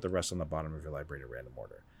cost. Put the rest on the bottom of your library to random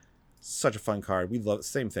order. Such a fun card. We love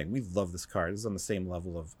same thing. We love this card. This is on the same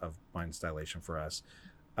level of Mind's Dilation for us.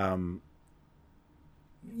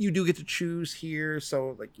 You do get to choose here,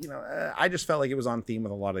 so I just felt like it was on theme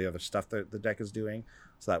with a lot of the other stuff that the deck is doing,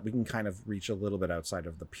 so that we can kind of reach a little bit outside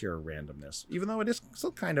of the pure randomness, even though it is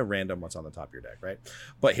still kind of random what's on the top of your deck, right?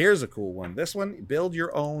 But here's a cool one. This one, build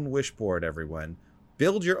your own wish board, everyone.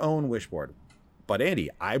 Build your own wish board. But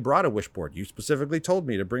Andy, I brought a wish board. You specifically told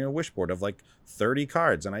me to bring a wish board of 30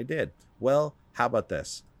 cards, and I did. Well, how about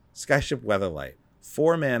this? Skyship Weatherlight.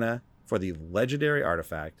 4 mana for the legendary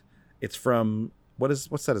artifact. It's from, what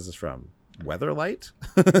set is this from? Weatherlight?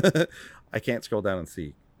 I can't scroll down and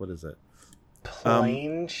see. What is it?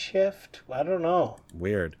 Plane Shift? I don't know.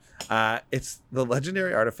 Weird. It's the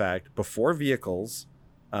legendary artifact before vehicles.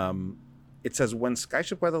 It says, when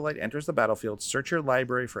Skyship Weatherlight enters the battlefield, search your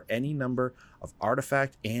library for any number of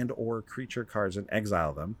artifact and or creature cards and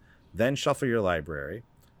exile them. Then shuffle your library.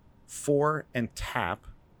 4 and tap.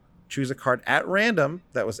 Choose a card at random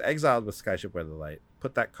that was exiled with Skyship Weatherlight.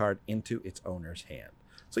 Put that card into its owner's hand.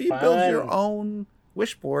 So you build your own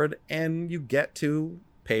Wishboard, and you get to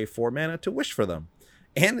pay 4 mana to wish for them.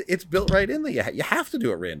 And it's built right in there. You have to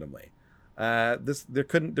do it randomly.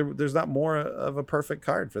 There's not more of a perfect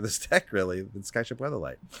card for this deck, really, than Skyship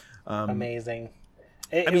Weatherlight. Amazing.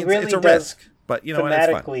 It really it's a risk, but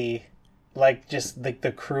thematically, it's fun. Like just the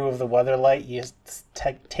crew of the Weatherlight, you just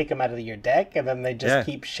take them out of your deck, and then they just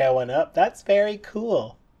keep showing up. That's very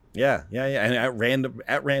cool. Yeah. And at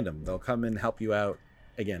random, they'll come and help you out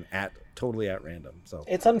again totally at random. So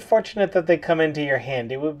it's unfortunate that they come into your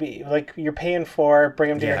hand. It would be like you're paying for, bring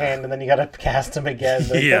them to your hand, and then you got to cast them again.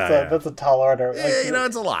 Like, that's a tall order. Like,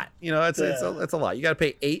 it's a lot. It's a lot. You got to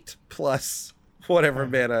pay 8 plus whatever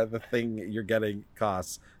mana the thing you're getting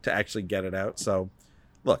costs to actually get it out. So,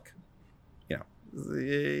 look,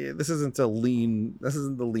 this isn't the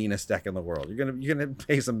leanest deck in the world. You're gonna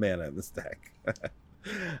pay some mana in this deck.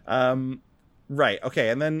 Right. Okay.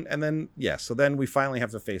 And then so then we finally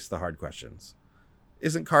have to face the hard questions.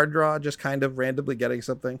 Isn't card draw just kind of randomly getting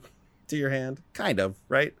something to your hand? Kind of,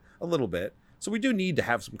 right? A little bit. So we do need to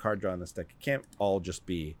have some card draw in this deck. It can't all just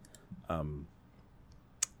be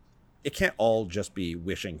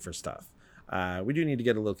wishing for stuff. We do need to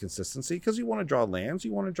get a little consistency because you want to draw lands,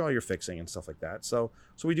 you want to draw your fixing and stuff like that. So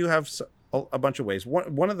we do have a bunch of ways.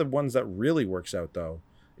 One of the ones that really works out though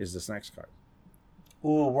is this next card.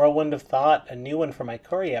 Ooh, Whirlwind of Thought, a new one from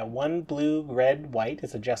Ikoria. 1 blue, red, white.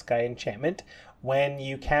 It's a Jeskai enchantment. When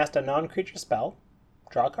you cast a non-creature spell,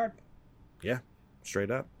 draw a card. Yeah, straight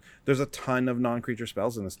up. There's a ton of non-creature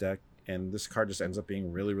spells in this deck, and this card just ends up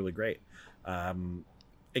being really, really great.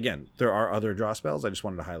 Again, there are other draw spells. I just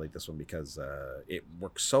wanted to highlight this one because it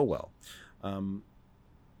works so well.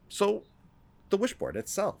 So the Wishboard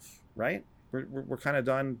itself, right? We're kind of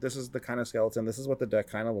done. This is the kind of skeleton. This is what the deck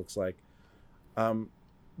kind of looks like.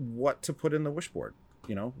 What to put in the Wishboard?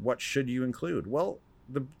 What should you include? Well,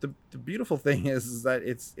 the beautiful thing is that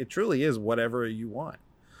it truly is whatever you want.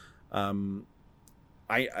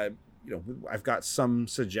 I've got some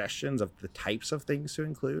suggestions of the types of things to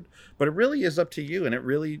include, but it really is up to you.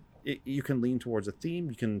 And you can lean towards a theme.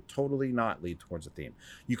 You can totally not lean towards a theme.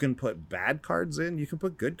 You can put bad cards in. You can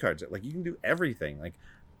put good cards in. Like, you can do everything. Like,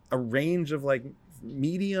 a range of like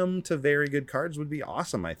medium to very good cards would be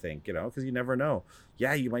awesome, I think, because you never know.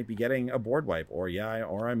 Yeah, you might be getting a board wipe, or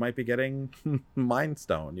I might be getting Mind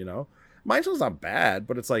Stone. Mind Stone's not bad,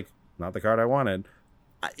 but it's like not the card I wanted.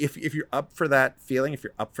 If you're up for that feeling, if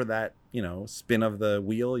you're up for that, spin of the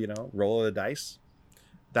wheel, roll of the dice,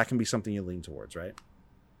 that can be something you lean towards, right?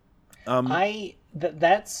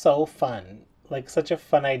 That's so fun, like such a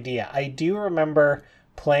fun idea. I do remember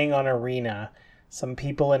playing on Arena. Some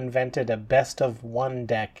people invented a best of one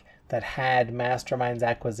deck that had Mastermind's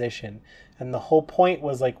Acquisition. And the whole point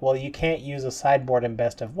was like, well, you can't use a sideboard in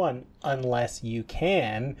best of one unless you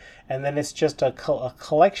can. And then it's just a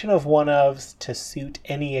collection of one-ofs to suit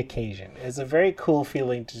any occasion. It's a very cool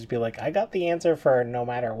feeling to just be like, I got the answer for no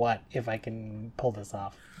matter what if I can pull this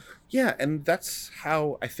off. Yeah, and that's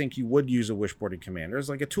how I think you would use a Wishboard in Commander. It's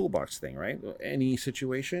like a toolbox thing, right? Any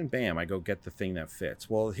situation, bam, I go get the thing that fits.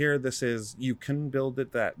 Well, here you can build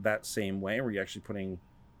it that same way where you're actually putting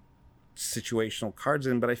situational cards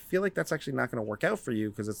in, but I feel like that's actually not going to work out for you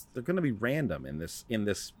because they're going to be random in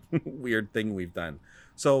this weird thing we've done.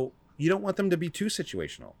 So you don't want them to be too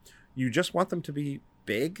situational. You just want them to be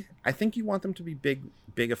big. I think you want them to be big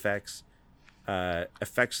effects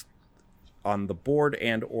on the board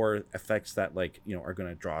and or effects that are going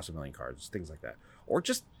to draw us a million cards, things like that, or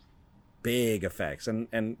just big effects.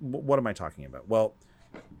 And what am I talking about? Well,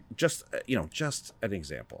 just an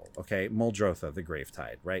example. Okay, Muldrotha, the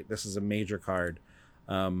Gravetide, right? This is a major card,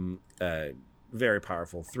 very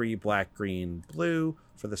powerful. 3 black, green, blue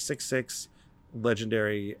for the 6/6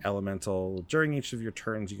 legendary elemental. During each of your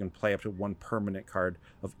turns, you can play up to 1 permanent card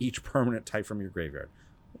of each permanent type from your graveyard.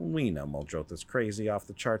 We know Muldrotha's crazy, off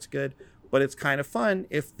the charts good, but it's kind of fun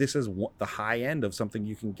if this is the high end of something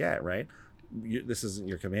you can get, right? This isn't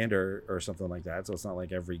your commander or something like that, so it's not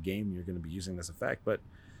like every game you're going to be using this effect, but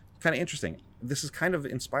kind of interesting. This is kind of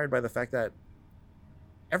inspired by the fact that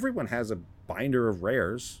everyone has a binder of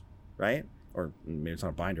rares, right? Or maybe it's not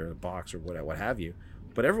a binder, a box or what have you,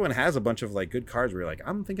 but everyone has a bunch of like good cards where you're like,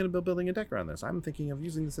 I'm thinking of building a deck around this. I'm thinking of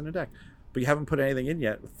using this in a deck, but you haven't put anything in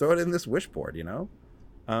yet. Throw it in this Wishboard,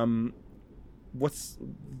 What's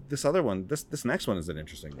this other one? This next one is an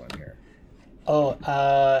interesting one here.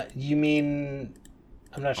 Oh, you mean,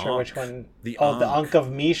 I'm not sure which one. The Ankh of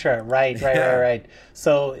Mishra. Right.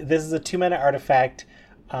 So this is a 2-mana artifact.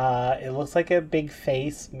 It looks like a big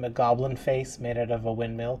face, a goblin face made out of a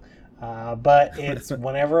windmill. But it's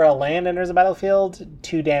whenever a land enters a battlefield,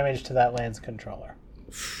 2 damage to that land's controller.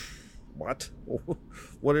 what?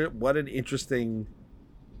 What an interesting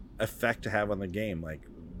effect to have on the game. Like,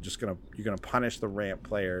 you're gonna punish the ramp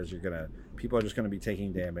players. People are just gonna be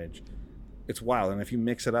taking damage. It's wild. And if you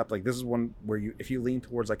mix it up, like this is one where if you lean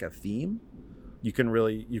towards like a theme, you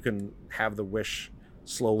can have the wish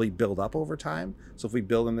slowly build up over time. So if we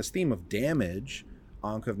build in this theme of damage,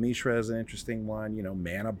 Ankh of Mishra is an interesting one,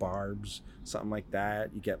 Mana Barbs, something like that.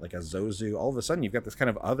 You get like a Zozu. All of a sudden, you've got this kind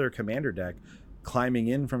of other commander deck climbing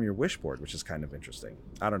in from your wish board, which is kind of interesting.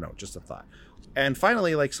 I don't know, just a thought. And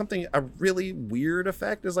finally, like a really weird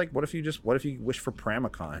effect is like, what if you wish for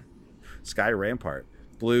Pramicon? Sky Rampart.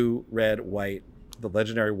 Blue, red, white, the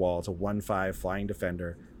legendary wall. It's a 1/5 flying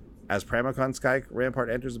defender. As Pramicon Sky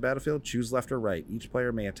Rampart enters the battlefield, choose left or right. Each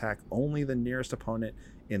player may attack only the nearest opponent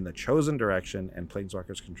in the chosen direction, and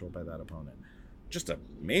Planeswalkers controlled by that opponent. Just a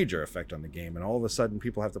major effect on the game, and all of a sudden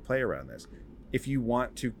people have to play around this. If you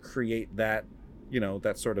want to create that,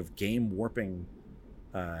 that sort of game warping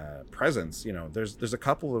presence, there's a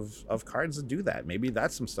couple of cards that do that. Maybe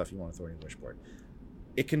that's some stuff you want to throw in your wish board.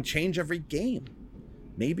 It can change every game.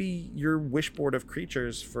 Maybe your wish board of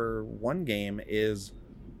creatures for one game is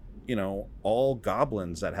all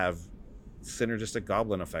goblins that have synergistic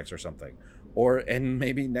goblin effects or something, and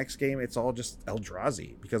maybe next game it's all just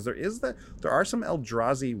Eldrazi, because there are some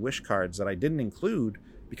Eldrazi wish cards that I didn't include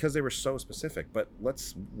because they were so specific. But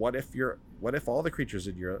what if all the creatures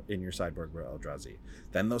in your sideboard were Eldrazi?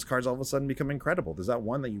 Then those cards all of a sudden become incredible. There's that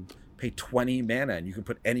one that you pay 20 mana and you can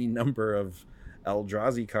put any number of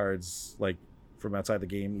Eldrazi cards like from outside the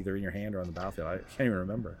game either in your hand or on the battlefield. I can't even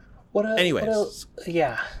remember.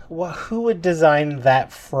 Who would design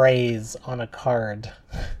that phrase on a card?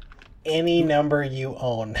 Any number you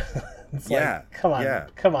own.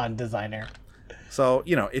 Come on, designer. So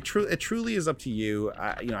it truly is up to you.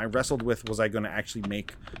 I wrestled with, was I going to actually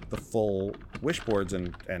make the full wish boards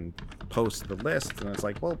and post the list, and it's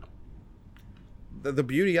like, well, the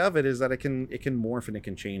beauty of it is that it can morph and it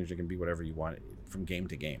can change. It can be whatever you want from game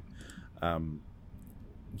to game.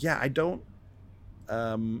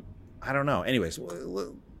 I don't know. Anyways,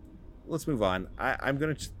 let's move on. I'm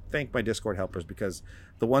going to thank my Discord helpers, because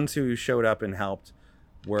the ones who showed up and helped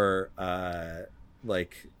were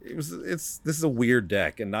this is a weird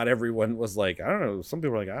deck, and not everyone was like, I don't know. Some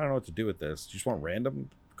people were like, I don't know what to do with this. Do you just want random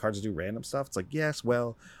cards to do random stuff? It's like, yes,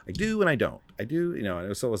 well, I do and I don't. I do,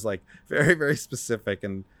 and so it was like very, very specific.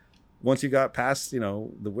 And once you got past, the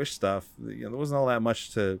wish stuff, there wasn't all that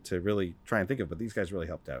much to really try and think of, but these guys really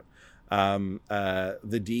helped out. The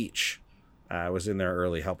Deech was in there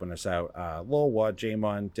early helping us out. Lowell Watt,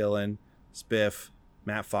 Jamon, Dylan, Spiff,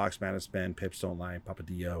 Matt Fox, Madness Ben, Pips Don't Lie,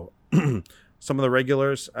 Papadio. Some of the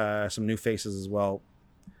regulars, some new faces as well.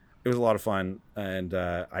 It was a lot of fun, and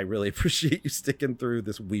I really appreciate you sticking through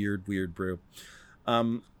this weird brew.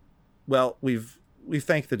 Well, we've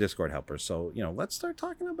thanked the Discord helpers, so let's start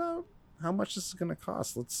talking about how much this is going to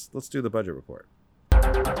cost. Let's do the budget report.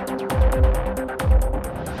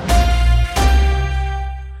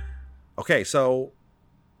 Okay, so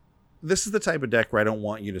this is the type of deck where I don't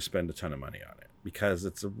want you to spend a ton of money on it, because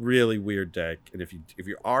it's a really weird deck, and if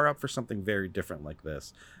you are up for something very different like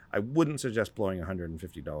this, I wouldn't suggest blowing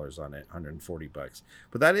 $150 on it, $140.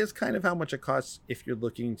 But that is kind of how much it costs if you're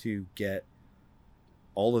looking to get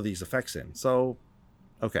all of these effects in. So,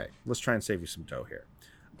 okay, let's try and save you some dough here.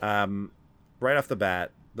 Right off the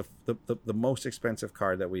bat, the most expensive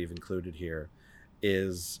card that we've included here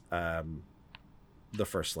is the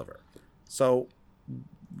First Sliver. So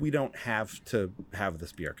we don't have to have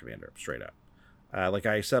this be our commander straight up. Like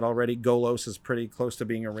I said already, Golos is pretty close to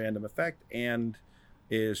being a random effect and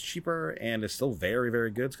is cheaper and is still very,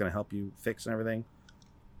 very good. It's going to help you fix and everything.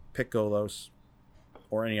 Pick Golos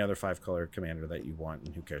or any other 5-color commander that you want,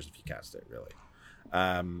 and who cares if you cast it, really.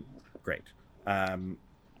 Great.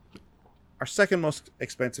 Our second most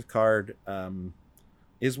expensive card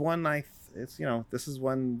is one this is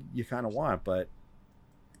one you kind of want, but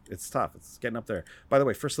it's tough. It's getting up there. By the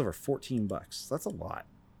way, First Sliver, $14. That's a lot.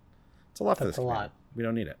 It's a lot for this. That's a lot. We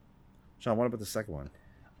don't need it. Sean, what about the second one?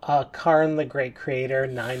 Karn the Great Creator,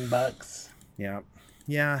 $9. Yeah.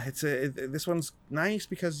 This one's nice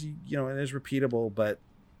because it is repeatable, but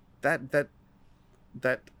that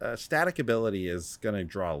static ability is going to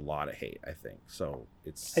draw a lot of hate, I think. So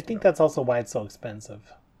I think that's also why it's so expensive.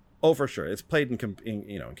 Oh, for sure. It's played in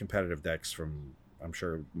competitive decks from, I'm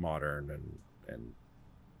sure, Modern and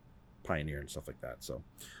Pioneer and stuff like that. So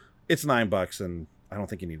it's $9, and I don't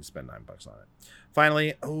think you need to spend $9 on it.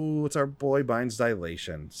 Finally, it's our boy Binds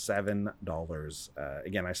Dilation, $7.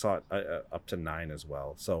 Again, I saw it up to $9 as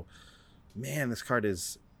well. So, man, this card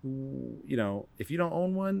is you know, if you don't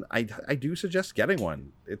own one, I do suggest getting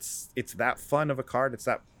one. It's that fun of a card. It's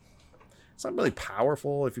not really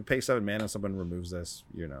powerful. If you pay 7 mana and someone removes this,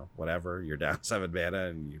 you know, whatever, you're down 7 mana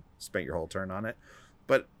and you spent your whole turn on it.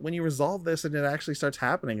 But when you resolve this and it actually starts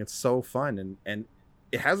happening, it's so fun, and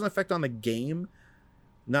it has an effect on the game,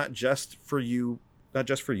 not just for you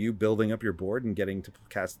building up your board and getting to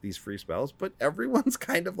cast these free spells, but everyone's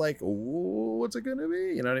kind of like, "Ooh, what's it gonna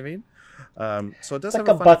be?" You know what I mean? So it does have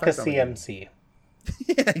like a fun buck of effect on CMC.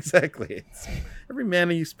 yeah, exactly. Every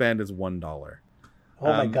mana you spend is $1.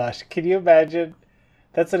 Oh my gosh, can you imagine?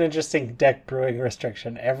 That's an interesting deck brewing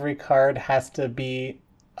restriction. Every card has to be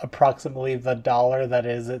approximately the dollar that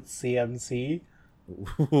is its CMC.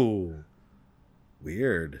 Ooh,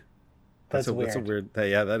 weird. That's weird. That's a weird.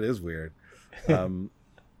 Yeah, that is weird.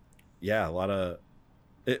 Yeah, a lot of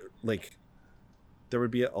it. Like, there would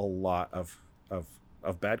be a lot of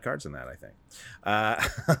bad cards in that, I think.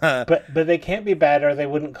 But they can't be bad, or they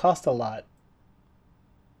wouldn't cost a lot.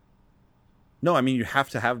 No, I mean, you have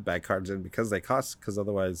to have bad cards in because they cost. Because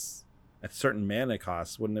otherwise, at certain mana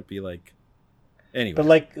costs, wouldn't it be like? Anyway, but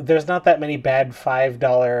like, there's not that many bad $5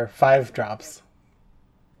 5-drops.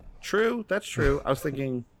 True, that's true. I was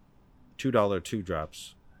thinking $2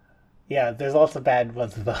 2-drops. Yeah, there's lots of bad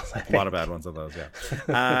ones of those. I think. A lot of bad ones of those,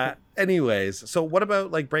 yeah. Anyways, so what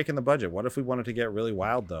about like breaking the budget? What if we wanted to get really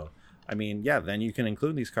wild though? I mean, yeah, then you can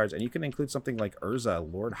include these cards, and you can include something like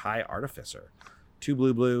Urza, Lord High Artificer. 2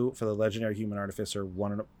 blue for the legendary human artificer. Is a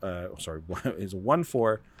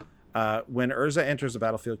 1/4. When Urza enters the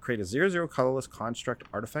battlefield, create a 0/0 colorless construct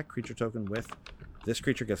artifact creature token with this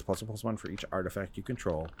creature gets +1/+1 for each artifact you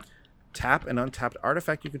control. Tap an untapped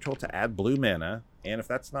artifact you control to add blue mana, and if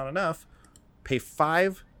that's not enough, pay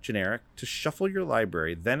 5 generic to shuffle your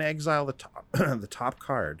library, then exile the top the top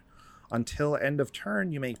card. Until end of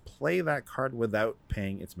turn, you may play that card without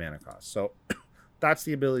paying its mana cost. So that's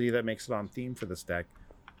the ability that makes it on theme for this deck.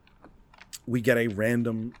 We get a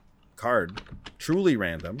random card, truly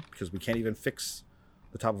random, because we can't even fix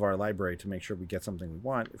the top of our library to make sure we get something we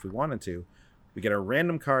want. If we wanted to, we get a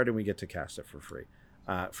random card and we get to cast it for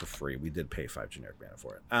free. We did pay 5 generic mana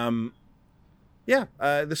for it.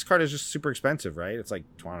 This card is just super expensive, right? It's like,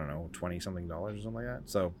 I don't know, $20-something or something like that.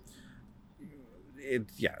 So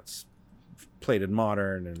it's played in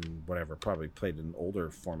modern and whatever, probably played in older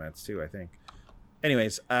formats too, I think.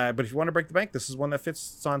 Anyways, but if you want to break the bank, this is one that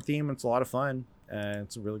fits. It's on theme. It's a lot of fun.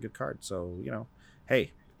 It's a really good card. So, you know,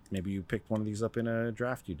 hey, maybe you picked one of these up in a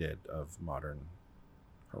draft you did of Modern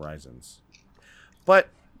Horizons. But,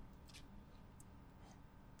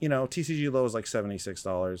 you know, TCG low is like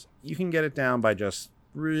 $76. You can get it down by just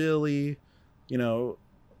really, you know,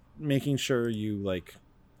 making sure you, like,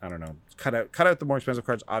 I don't know, cut out the more expensive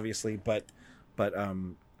cards, obviously, but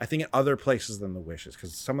I think in other places than the wishes,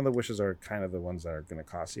 because some of the wishes are kind of the ones that are going to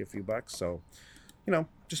cost you a few bucks. So, you know,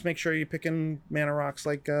 just make sure you pick in mana rocks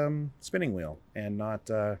like Spinning Wheel and not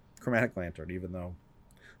Chromatic Lantern, even though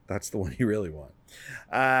that's the one you really want.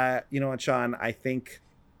 You know what, Sean? I think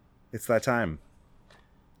it's that time.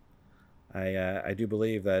 I do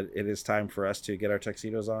believe that it is time for us to get our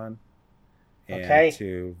tuxedos on and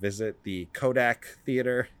to visit the Kodak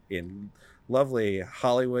Theater in lovely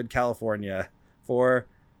Hollywood, California for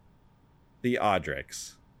the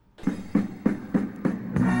Audrix.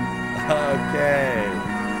 Okay.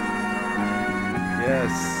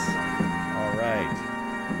 Yes. All right.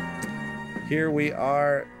 Here we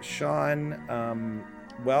are, Sean.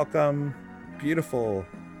 Welcome. Beautiful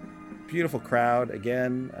crowd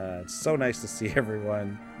again. It's so nice to see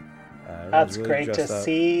everyone. That's really great to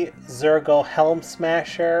see. Zergo Helm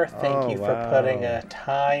Smasher, thank you for putting a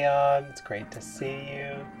tie on. It's great to see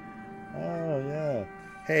you. Oh yeah.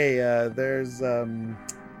 Hey, there's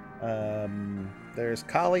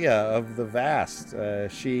Kalia of the Vast.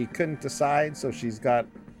 She couldn't decide, so she's got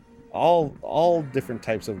all different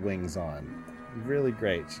types of wings on. Really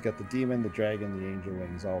great. She's got the demon, the dragon, the angel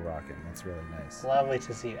wings all rocking. That's really nice. Lovely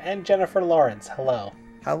to see you. And Jennifer Lawrence, hello.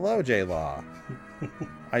 Hello, J-Law.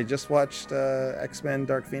 I just watched X-Men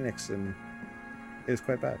Dark Phoenix, and it was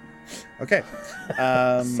quite bad. Okay.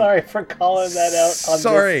 Sorry for calling that out on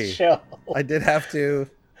this show. I did have to.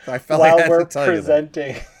 I felt while like I had we're to tell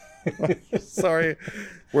presenting. You that. Sorry.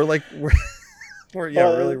 We're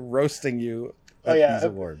really roasting you at these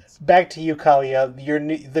awards. Back to you,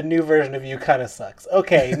 Kalia. The new version of you kind of sucks.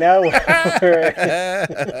 Okay, now we're...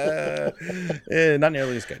 Not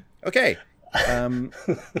nearly as good. Okay.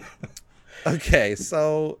 Okay,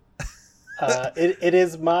 so... it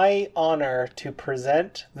is my honor to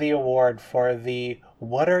present the award for the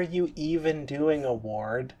What Are You Even Doing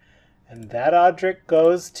award. And that Audric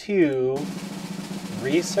goes to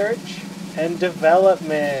research and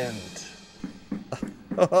development.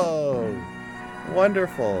 Oh,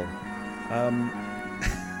 wonderful.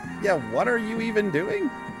 Yeah, what are you even doing?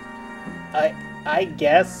 I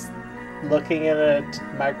guess looking at a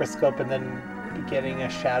microscope and then getting a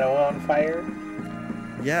shadow on fire.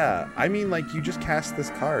 Yeah, I mean, like, you just cast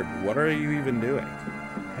this card. What are you even doing?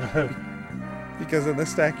 Because in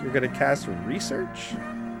this deck, you're going to cast Research,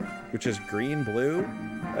 which is green-blue.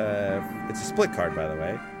 It's a split card, by the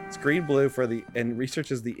way. It's green-blue and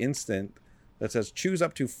Research is the instant that says choose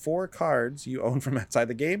up to 4 cards you own from outside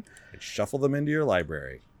the game and shuffle them into your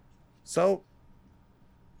library. So,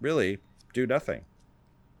 really, do nothing.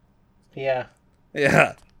 Yeah.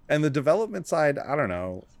 Yeah. And the development side, I don't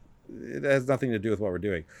know. It has nothing to do with what we're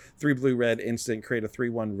doing. 3 blue, red, instant, create a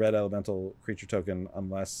 3/1 red elemental creature token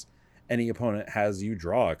unless any opponent has you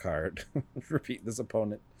draw a card. Repeat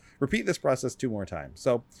this process 2 more times.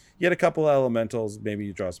 So you had a couple of elementals, maybe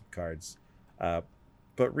you draw some cards.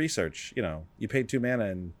 But research, you paid 2 mana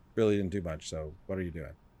and really didn't do much. So what are you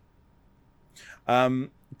doing?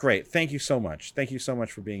 Great. Thank you so much. Thank you so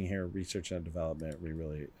much for being here. Research and development. We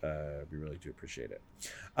really do appreciate it.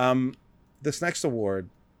 This next award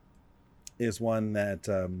is one that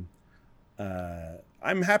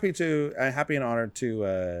I'm happy and honored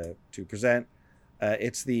to present.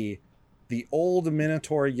 It's the Old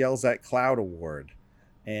Minotaur Yells at Cloud Award,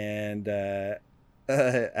 and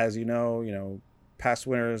as you know, past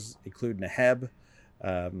winners include Neheb,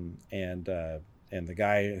 and the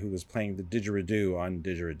guy who was playing the didgeridoo on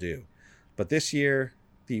didgeridoo. But this year,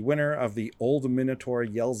 the winner of the Old Minotaur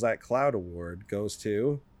Yells at Cloud Award goes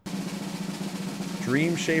to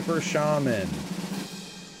Dreamshaper Shaman.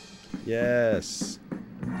 Yes.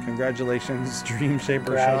 Congratulations, Dreamshaper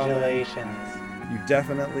Congratulations. Shaman. You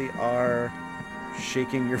definitely are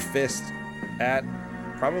shaking your fist at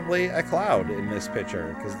probably a cloud in this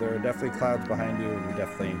picture, because there are definitely clouds behind you, and you're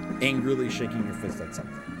definitely angrily shaking your fist at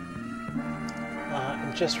something.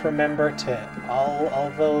 Just remember to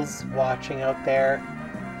all those watching out there,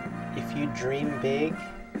 if you dream big,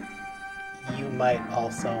 you might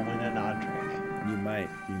also win an Odric. You might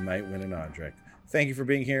win an Odric. Thank you for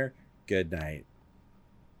being here. Good night.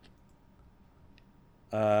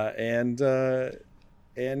 And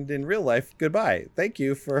in real life, goodbye. Thank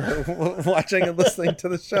you for watching and listening to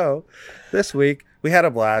the show this week. We had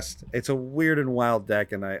a blast. It's a weird and wild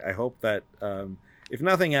deck, and I hope that if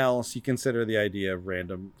nothing else, you consider the idea of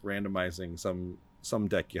randomizing some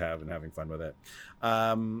deck you have and having fun with it.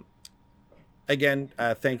 Again,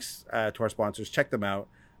 thanks to our sponsors. Check them out.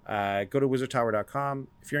 Go to wizardtower.com.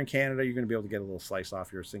 If you're in Canada, you're going to be able to get a little slice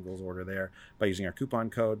off your singles order there by using our coupon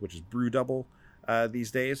code, which is BrewDouble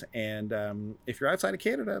these days. And if you're outside of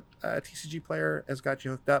Canada, TCG Player has got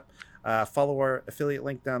you hooked up. Follow our affiliate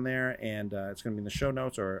link down there, and it's going to be in the show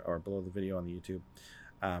notes or below the video on the YouTube.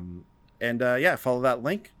 And follow that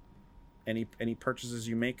link. Any purchases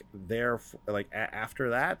you make there, after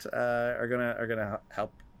that, are gonna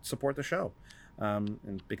help support the show.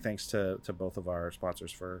 And big thanks to both of our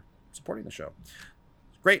sponsors for supporting the show.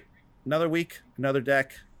 Great. Another week, another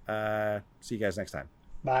deck. See you guys next time.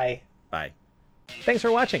 Bye. Bye. Thanks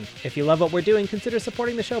for watching. If you love what we're doing, consider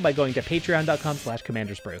supporting the show by going to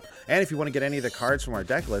patreon.com/commandersbrew. And if you want to get any of the cards from our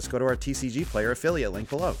deck list, go to our TCG Player affiliate link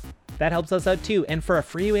below. That helps us out too. And for a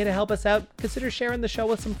free way to help us out, consider sharing the show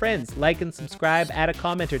with some friends. Like and subscribe, add a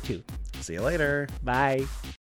comment or two. See you later. Bye.